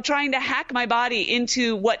 instead of trying to hack my body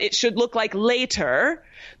into what it should look like later,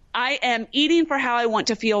 I am eating for how I want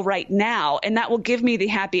to feel right now. And that will give me the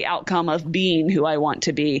happy outcome of being who I want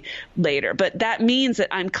to be later. But that means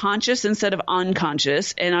that I'm conscious instead of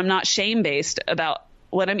unconscious, and I'm not shame-based about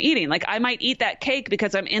what I'm eating. Like I might eat that cake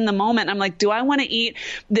because I'm in the moment. I'm like, do I want to eat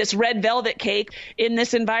this red velvet cake in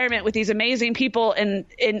this environment with these amazing people and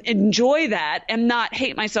enjoy that and not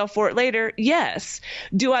hate myself for it later? Yes.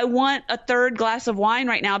 Do I want a third glass of wine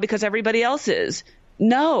right now because everybody else is?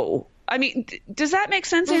 No. I mean, does that make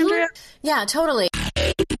sense, Andrea? Yeah, totally.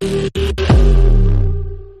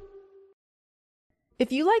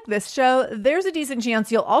 If you like this show, there's a decent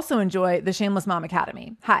chance you'll also enjoy the Shameless Mom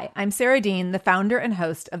Academy. Hi, I'm Sarah Dean, the founder and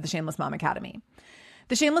host of the Shameless Mom Academy.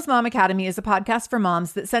 The Shameless Mom Academy is a podcast for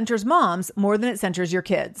moms that centers moms more than it centers your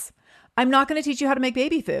kids. I'm not going to teach you how to make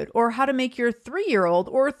baby food or how to make your 3-year-old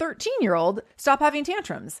or 13-year-old stop having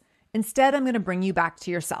tantrums. Instead, I'm going to bring you back to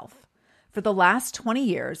yourself. For the last 20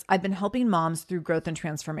 years, I've been helping moms through growth and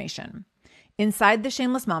transformation. Inside the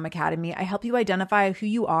Shameless Mom Academy, I help you identify who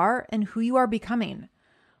you are and who you are becoming.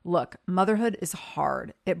 Look, motherhood is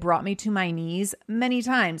hard. It brought me to my knees many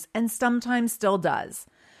times and sometimes still does.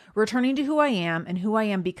 Returning to who I am and who I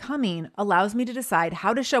am becoming allows me to decide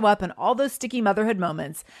how to show up in all those sticky motherhood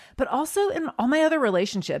moments, but also in all my other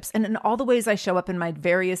relationships and in all the ways I show up in my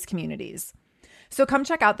various communities. So come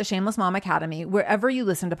check out the Shameless Mom Academy wherever you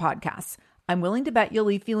listen to podcasts. I'm willing to bet you'll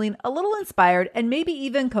leave feeling a little inspired and maybe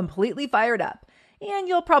even completely fired up. And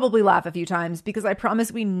you'll probably laugh a few times because I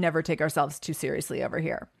promise we never take ourselves too seriously over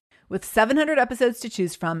here. With 700 episodes to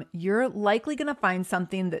choose from, you're likely going to find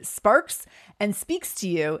something that sparks and speaks to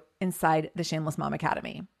you inside the Shameless Mom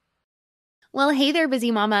Academy. Well, hey there,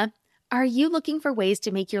 busy mama. Are you looking for ways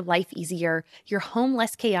to make your life easier, your home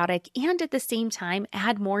less chaotic, and at the same time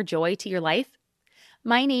add more joy to your life?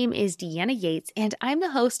 My name is Deanna Yates, and I'm the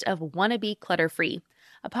host of Wanna Be Clutter-Free,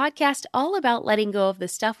 a podcast all about letting go of the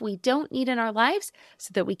stuff we don't need in our lives so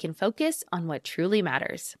that we can focus on what truly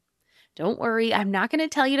matters. Don't worry, I'm not going to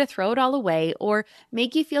tell you to throw it all away or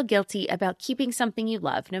make you feel guilty about keeping something you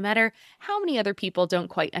love, no matter how many other people don't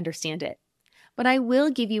quite understand it. But I will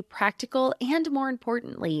give you practical and, more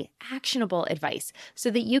importantly, actionable advice so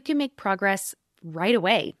that you can make progress right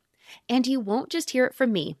away. And you won't just hear it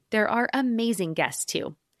from me. There are amazing guests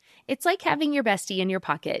too. It's like having your bestie in your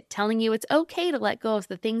pocket telling you it's okay to let go of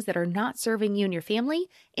the things that are not serving you and your family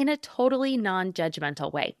in a totally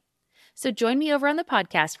non-judgmental way. So join me over on the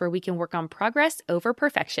podcast where we can work on progress over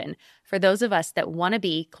perfection for those of us that want to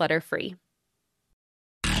be clutter-free.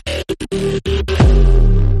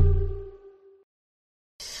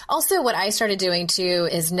 Also, what I started doing too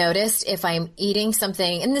is noticed if I'm eating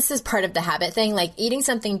something, and this is part of the habit thing, like eating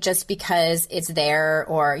something just because it's there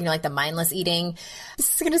or, like the mindless eating.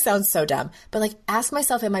 This is going to sound so dumb, but like ask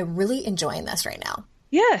myself, am I really enjoying this right now?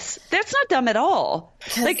 Yes, that's not dumb at all.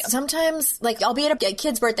 Like sometimes, like I'll be at a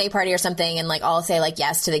kid's birthday party or something, and like I'll say like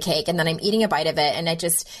yes to the cake, and then I'm eating a bite of it, and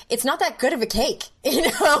it's not that good of a cake, and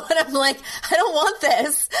I'm like, I don't want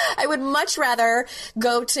this. I would much rather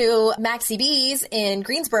go to Maxi B's in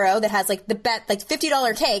Greensboro that has like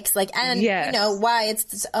 $50 cakes, like, and yes. Why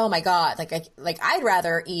it's oh my god, like I'd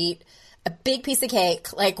rather eat a big piece of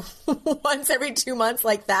cake like once every 2 months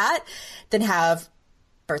like that than have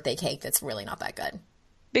birthday cake that's really not that good.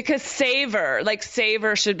 Because savor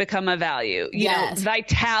should become a value. Yes.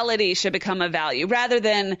 Vitality should become a value rather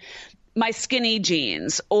than my skinny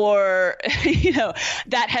jeans or,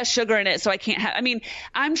 that has sugar in it. So I can't have,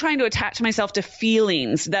 I'm trying to attach myself to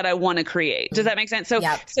feelings that I want to create. Does that make sense? So,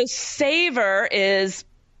 yep. So savor is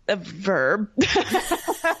a verb, but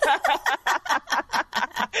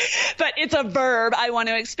it's a verb I want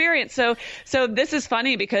to experience. So this is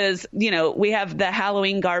funny because, we have the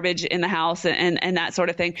Halloween garbage in the house and that sort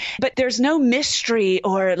of thing, but there's no mystery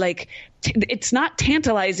or like, it's not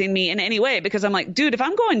tantalizing me in any way because I'm like, dude, if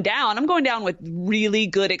I'm going down with really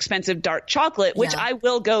good, expensive dark chocolate, which I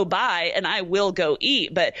will go buy and I will go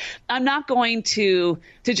eat, but I'm not going to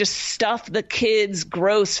just stuff the kids'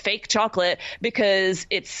 gross fake chocolate because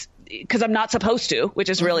I'm not supposed to, which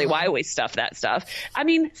is really why we stuff that stuff.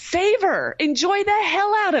 Savor, enjoy the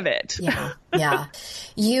hell out of it. Yeah. Yeah.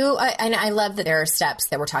 And I love that there are steps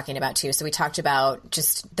that we're talking about too. So we talked about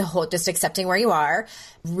just accepting where you are,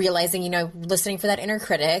 realizing, listening for that inner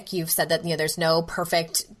critic. You've said that, there's no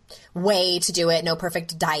perfect way to do it, no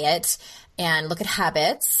perfect diet, and look at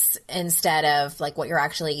habits instead of like what you're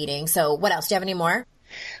actually eating. So what else? Do you have any more?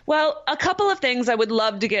 Well, a couple of things I would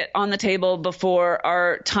love to get on the table before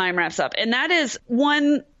our time wraps up. And that is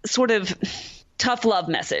one sort of tough love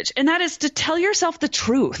message. And that is to tell yourself the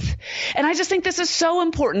truth. And I just think this is so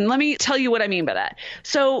important. Let me tell you what I mean by that.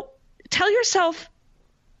 So tell yourself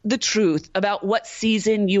the truth about what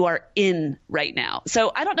season you are in right now.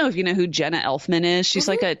 So I don't know if you know who Jenna Elfman is. She's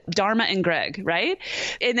like a Dharma and Greg, right?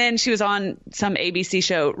 And then she was on some ABC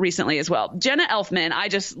show recently as well. Jenna Elfman, I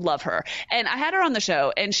just love her. And I had her on the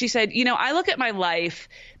show and she said, you know, I look at my life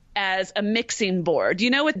as a mixing board, you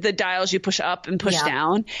know, with the dials you push up and push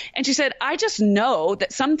down. And she said, I just know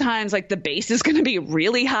that sometimes like the bass is going to be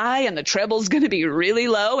really high and the treble is going to be really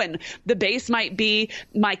low, and the bass might be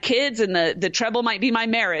my kids and the treble might be my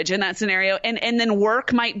marriage in that scenario. And then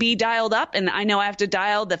work might be dialed up, and I know I have to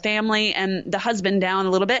dial the family and the husband down a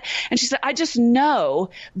little bit. And she said, I just know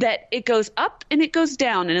that it goes up and it goes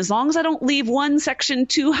down. And as long as I don't leave one section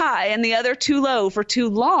too high and the other too low for too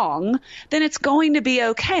long, then it's going to be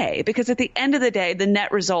okay. Because at the end of the day, the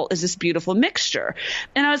net result is this beautiful mixture.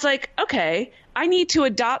 And I was like, okay, I need to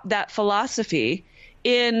adopt that philosophy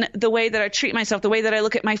in the way that I treat myself, the way that I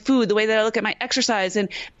look at my food, the way that I look at my exercise. And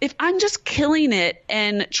if I'm just killing it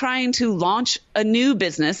and trying to launch a new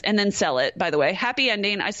business and then sell it, by the way, happy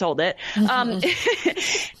ending, I sold it,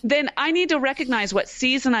 then I need to recognize what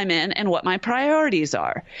season I'm in and what my priorities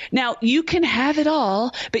are. Now, you can have it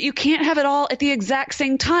all, but you can't have it all at the exact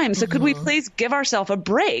same time. So could we please give ourselves a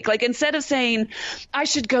break? Like, instead of saying, I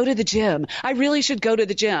should go to the gym, I really should go to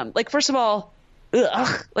the gym. Like, first of all,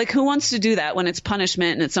 ugh, like who wants to do that when it's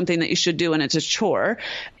punishment and it's something that you should do and it's a chore?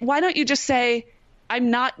 Why don't you just say,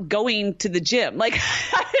 I'm not going to the gym. Like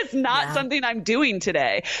it's not something I'm doing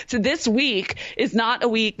today. So this week is not a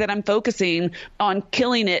week that I'm focusing on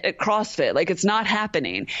killing it at CrossFit. Like it's not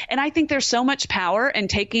happening. And I think there's so much power in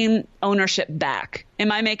taking ownership back.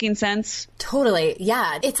 Am I making sense? Totally.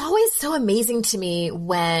 Yeah. It's always so amazing to me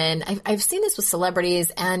when I've seen this with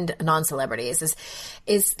celebrities and non-celebrities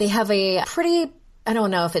is they have a pretty, I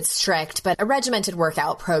don't know if it's strict, but a regimented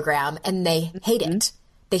workout program, and they hate it.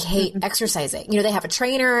 They hate exercising. You know, they have a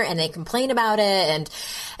trainer and they complain about it.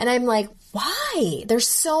 And I'm like, why? There's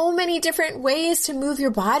so many different ways to move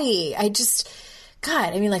your body.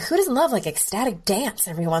 God, I mean, like, who doesn't love like ecstatic dance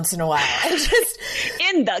every once in a while?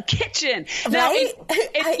 In the kitchen. Right?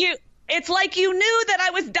 Now, it's like you knew that I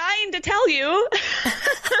was dying to tell you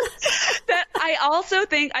that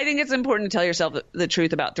I think it's important to tell yourself the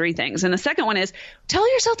truth about three things. And the second one is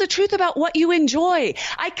tell yourself the truth about what you enjoy.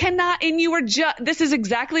 This is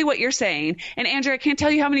exactly what you're saying. And Andrea, I can't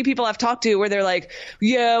tell you how many people I've talked to where they're like,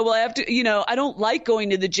 yeah, well, I have to, I don't like going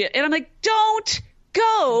to the gym. And I'm like, Don't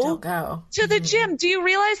go to the gym. Do you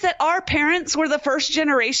realize that our parents were the first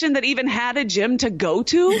generation that even had a gym to go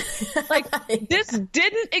to? Like this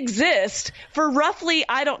didn't exist for roughly,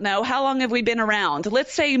 I don't know, how long have we been around?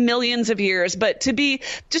 Let's say millions of years, but to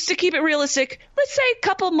keep it realistic, let's say a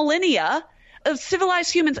couple millennia of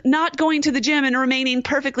civilized humans not going to the gym and remaining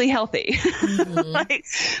perfectly healthy.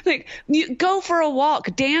 like you go for a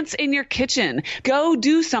walk, dance in your kitchen, go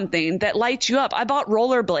do something that lights you up. I bought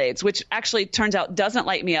rollerblades, which actually turns out doesn't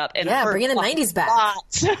light me up. And bringing the 90s back.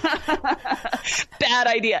 Bad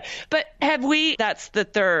idea. But that's the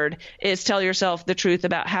third, is tell yourself the truth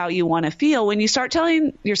about how you want to feel. When you start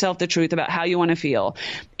telling yourself the truth about how you want to feel,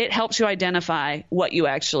 it helps you identify what you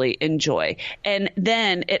actually enjoy. And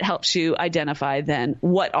then it helps you identify then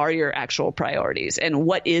what are your actual priorities and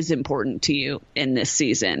what is important to you in this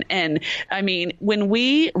season. And I mean, when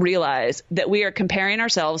we realize that we are comparing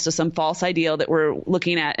ourselves to some false ideal that we're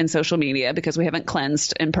looking at in social media because we haven't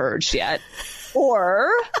cleansed and purged yet,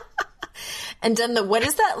 or and done what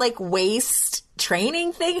is that, like, waist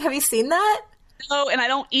training thing? Have you seen that? No, and I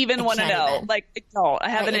don't even want to know. Like, I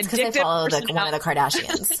have an addictive because I follow one of the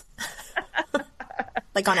Kardashians.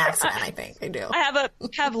 Like on accident, I think I do. I have a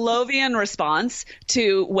Pavlovian response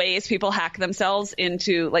to ways people hack themselves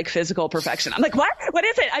into like physical perfection. I'm like, what? What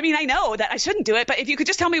is it? I mean, I know that I shouldn't do it, but if you could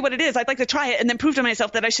just tell me what it is, I'd like to try it and then prove to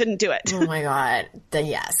myself that I shouldn't do it. Oh my God. Then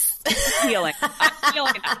yes.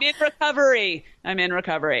 I'm in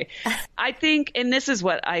recovery. I think, and this is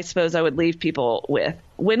what I suppose I would leave people with.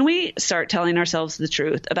 When we start telling ourselves the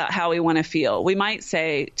truth about how we want to feel, we might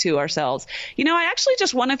say to ourselves, I actually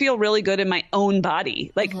just want to feel really good in my own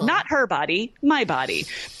body. Like not her body, my body.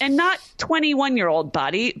 And not 21-year-old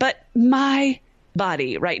body, but my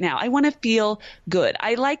body right now. I want to feel good.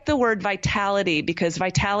 I like the word vitality because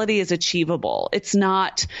vitality is achievable. It's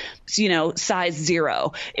not, size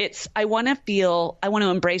 0. It's, I want to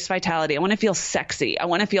embrace vitality. I want to feel sexy. I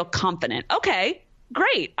want to feel confident. Okay.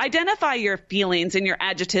 Great. Identify your feelings and your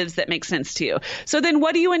adjectives that make sense to you. So then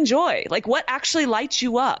what do you enjoy? Like what actually lights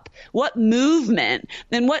you up? What movement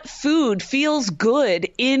and what food feels good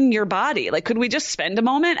in your body? Like, could we just spend a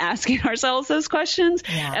moment asking ourselves those questions?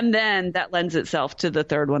 Yeah. And then that lends itself to the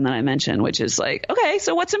third one that I mentioned, which is like, okay,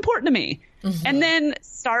 so what's important to me? And then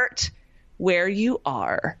start where you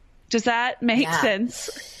are. Does that make sense?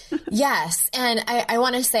 Yes. And I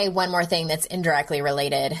want to say one more thing that's indirectly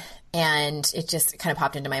related, and it just kind of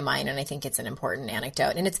popped into my mind, and I think it's an important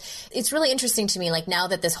anecdote. And it's really interesting to me, like now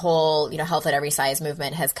that this whole, health at every size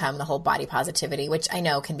movement has come, the whole body positivity, which I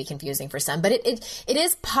know can be confusing for some, but it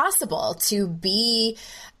is possible to be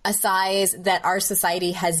a size that our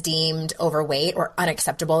society has deemed overweight or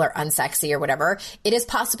unacceptable or unsexy or whatever. It is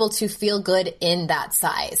possible to feel good in that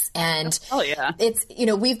size. And it's,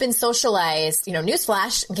 we've been socialized,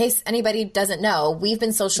 newsflash, in case anybody doesn't know, we've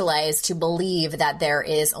been socialized to believe that there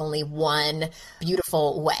is only one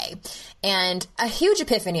beautiful way. And a huge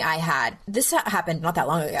epiphany I had, this happened not that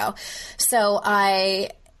long ago. So I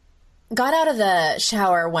got out of the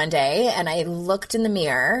shower one day and I looked in the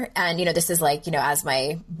mirror, and, this is like, as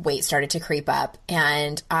my weight started to creep up,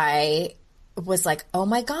 and I was like, oh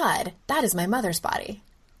my God, that is my mother's body.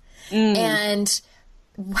 And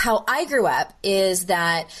how I grew up is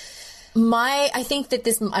that I think that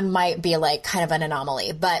this might be like kind of an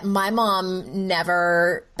anomaly, but my mom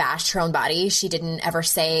never bashed her own body. She didn't ever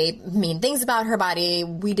say mean things about her body.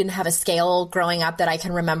 We didn't have a scale growing up that I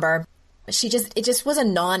can remember. It just was a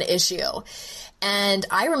non-issue. And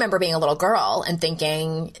I remember being a little girl and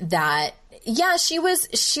thinking that, she was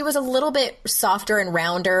a little bit softer and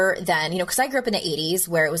rounder than, because I grew up in the 80s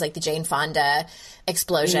where it was like the Jane Fonda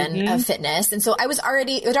explosion of fitness. And so it had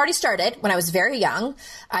already started when I was very young.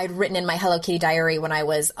 I'd written in my Hello Kitty diary when I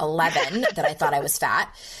was 11 that I thought I was fat.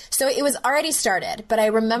 So it was already started. But I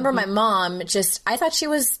remember my mom I thought she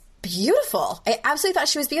was beautiful. I absolutely thought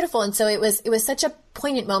she was beautiful. And so it was such a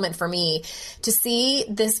poignant moment for me to see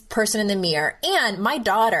this person in the mirror. And my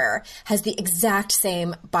daughter has the exact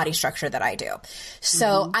same body structure that I do.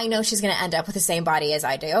 So I know she's going to end up with the same body as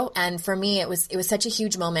I do. And for me, it was such a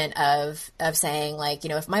huge moment of saying, like,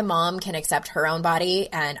 if my mom can accept her own body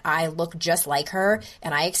and I look just like her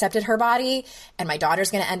and I accepted her body and my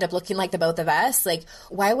daughter's going to end up looking like the both of us, like,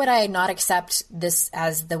 why would I not accept this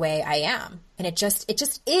as the way I am? And it just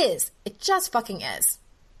is. It just fucking is.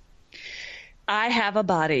 I have a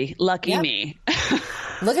body. Lucky me.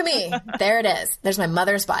 Look at me. There it is. There's my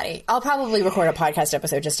mother's body. I'll probably record a podcast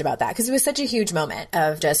episode just about that because it was such a huge moment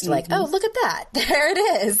of just like, oh, look at that. There it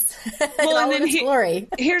is. Well, and then glory.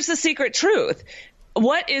 Here's the secret truth.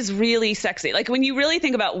 What is really sexy? Like when you really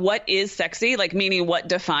think about what is sexy, like meaning what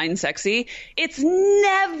defines sexy, it's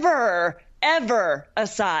never ever a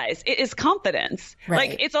size. It is confidence. Right.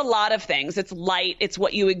 Like it's a lot of things. It's light. It's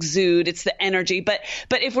what you exude. It's the energy. But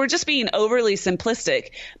if we're just being overly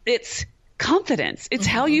simplistic, it's confidence. It's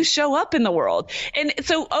how you show up in the world. And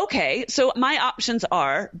so my options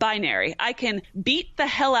are binary. I can beat the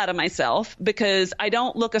hell out of myself because I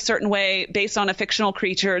don't look a certain way based on a fictional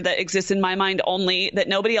creature that exists in my mind only, that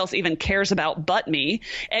nobody else even cares about but me,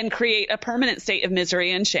 and create a permanent state of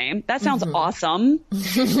misery and shame. That sounds awesome.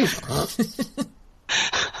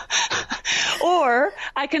 Or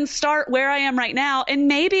I can start where I am right now, and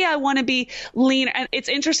maybe I want to be leaner. And it's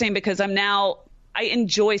interesting because I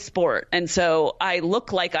enjoy sport. And so I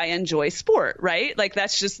look like I enjoy sport, right? Like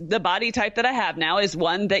that's just the body type that I have now is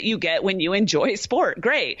one that you get when you enjoy sport.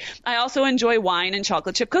 Great. I also enjoy wine and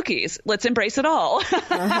chocolate chip cookies. Let's embrace it all.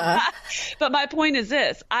 But my point is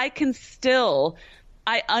this, I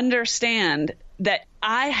understand that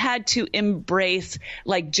I had to embrace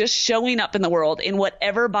like just showing up in the world in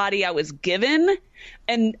whatever body I was given.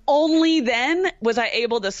 And only then was I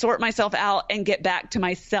able to sort myself out and get back to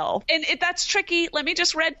myself. And if that's tricky, let me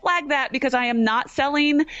just red flag that because I am not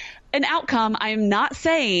selling an outcome. I am not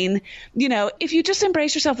saying, if you just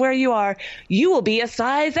embrace yourself where you are, you will be a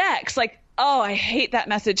size X. Like, oh, I hate that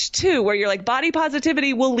message too, where you're like body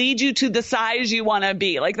positivity will lead you to the size you want to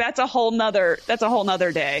be. Like that's a whole nother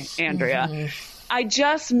day, Andrea. I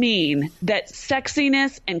just mean that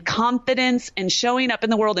sexiness and confidence and showing up in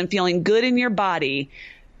the world and feeling good in your body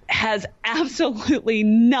has absolutely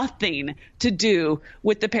nothing to do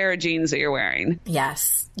with the pair of jeans that you're wearing.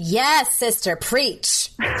 Yes. Yes, sister, preach.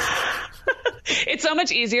 It's so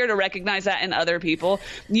much easier to recognize that in other people.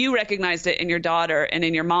 You recognized it in your daughter and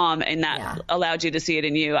in your mom, and that allowed you to see it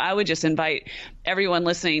in you. I would just invite everyone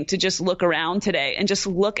listening to just look around today and just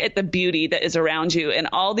look at the beauty that is around you and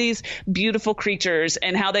all these beautiful creatures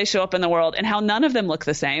and how they show up in the world and how none of them look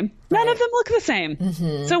the same. None of them look the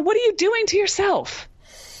same. So what are you doing to yourself?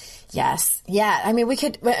 Yes. Yeah. I mean,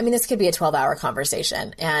 this could be a 12-hour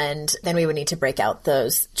conversation, and then we would need to break out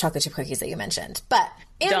those chocolate chip cookies that you mentioned.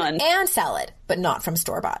 And salad, but not from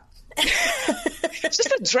store-bought. It's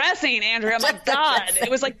just a dressing, Andrea. My God.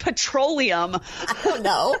 It was like petroleum. I don't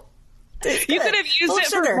know. You could have used it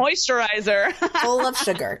for moisturizer. Full of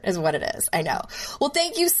sugar is what it is. I know. Well,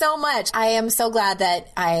 thank you so much. I am so glad that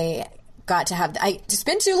I got to have, it's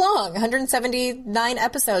been too long, 179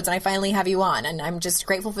 episodes, and I finally have you on, and I'm just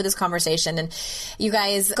grateful for this conversation. And you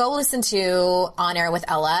guys go listen to On Air with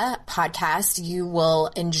Ella podcast. You will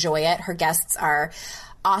enjoy it. Her guests are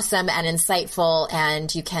awesome and insightful,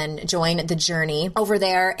 and you can join the journey over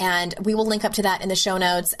there. And we will link up to that in the show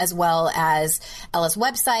notes, as well as Ella's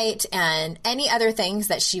website and any other things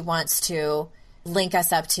that she wants to link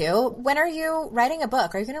us up to. When are you writing a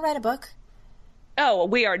book? Are you going to write a book? Oh,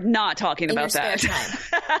 we are not talking about that.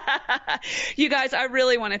 You guys, I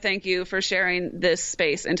really want to thank you for sharing this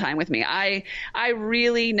space and time with me. I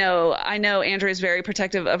really know Andrea is very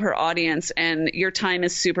protective of her audience, and your time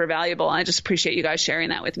is super valuable. I just appreciate you guys sharing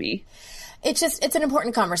that with me. It's an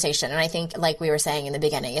important conversation. And I think, like we were saying in the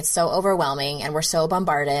beginning, it's so overwhelming, and we're so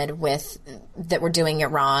bombarded with that we're doing it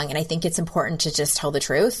wrong. And I think it's important to just tell the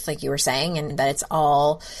truth, like you were saying, and that it's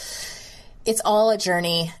all a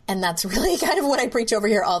journey, and that's really kind of what I preach over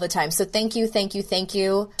here all the time. So thank you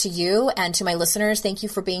to you and to my listeners. Thank you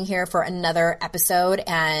for being here for another episode,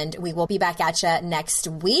 and we will be back at you next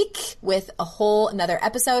week with a whole another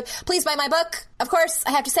episode. Please buy my book. Of course,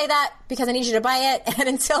 I have to say that because I need you to buy it. And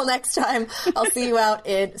until next time, I'll see you out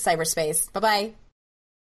in cyberspace. Bye-bye.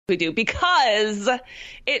 We do, because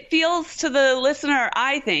it feels to the listener,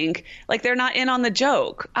 I think, like they're not in on the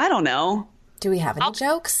joke. I don't know. Do we have any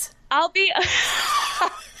jokes? I'll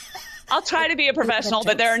try to be a professional,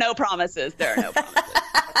 but there are no promises.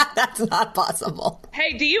 That's not possible.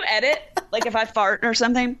 Hey, do you edit? Like if I fart or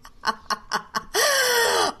something?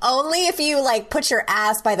 Only if you put your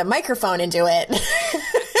ass by the microphone and do it.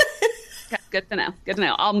 Okay, good to know.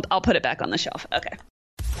 I'll put it back on the shelf. Okay.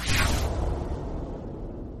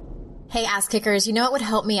 Hey, ass kickers, you know it would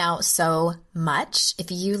help me out so much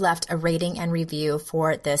if you left a rating and review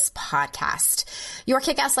for this podcast. Your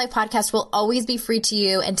Kick-Ass Life podcast will always be free to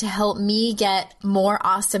you, and to help me get more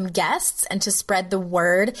awesome guests and to spread the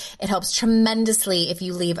word, it helps tremendously if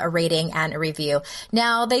you leave a rating and a review.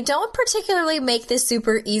 Now, they don't particularly make this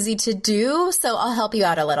super easy to do, so I'll help you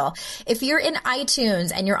out a little. If you're in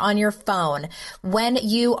iTunes and you're on your phone, when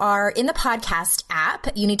you are in the podcast app,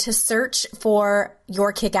 you need to search for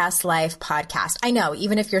Your Kick-Ass Life podcast. I know,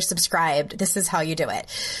 even if you're subscribed, this is how you do it.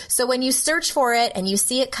 So when you search for it and you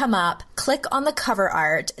see it come up, click on the cover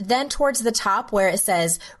art, then towards the top where it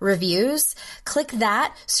says reviews, click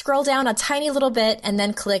that, scroll down a tiny little bit, and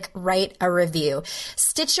then click write a review.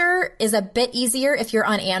 Stitcher is a bit easier if you're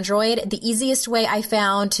on Android. The easiest way I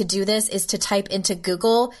found to do this is to type into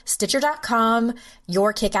Google, Stitcher.com,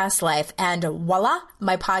 Your Kick-Ass Life, and voila,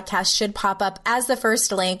 my podcast should pop up as the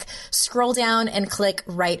first link. Scroll down and click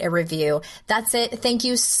write a review. That's it. Thank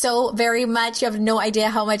you so very much. You have no idea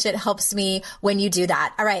how much it helps me when you do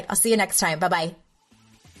that. All right. I'll see you next time. Bye-bye.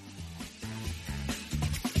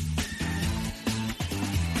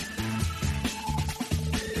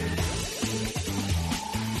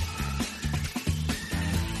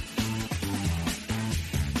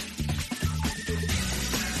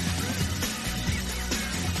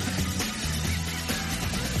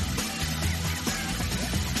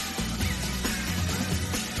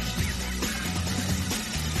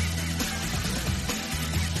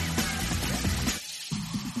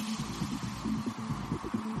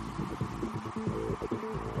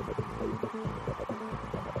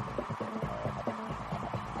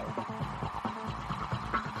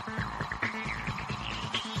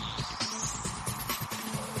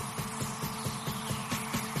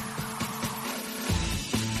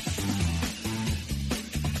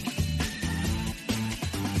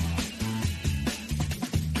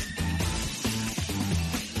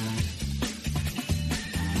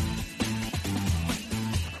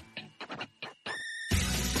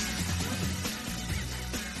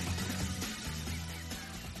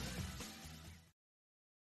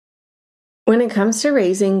 When it comes to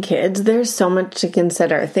raising kids, there's so much to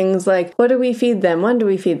consider. Things like, what do we feed them? When do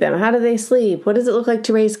we feed them? How do they sleep? What does it look like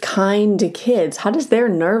to raise kind kids? How does their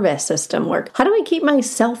nervous system work? How do I keep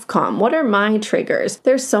myself calm? What are my triggers?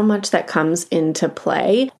 There's so much that comes into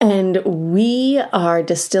play, and we are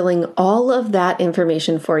distilling all of that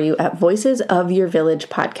information for you at Voices of Your Village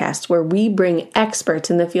podcast, where we bring experts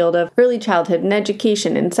in the field of early childhood and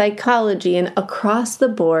education and psychology and across the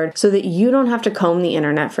board so that you don't have to comb the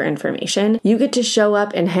internet for information. You get to show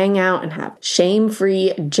up and hang out and have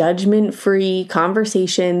shame-free, judgment-free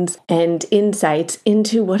conversations and insights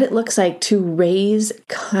into what it looks like to raise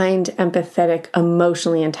kind, empathetic,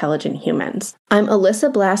 emotionally intelligent humans. I'm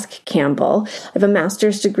Alyssa Blask Campbell. I have a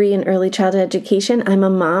master's degree in early childhood education. I'm a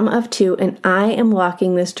mom of 2, and I am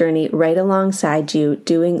walking this journey right alongside you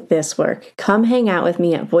doing this work. Come hang out with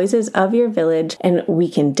me at Voices of Your Village, and we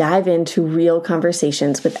can dive into real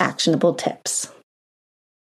conversations with actionable tips.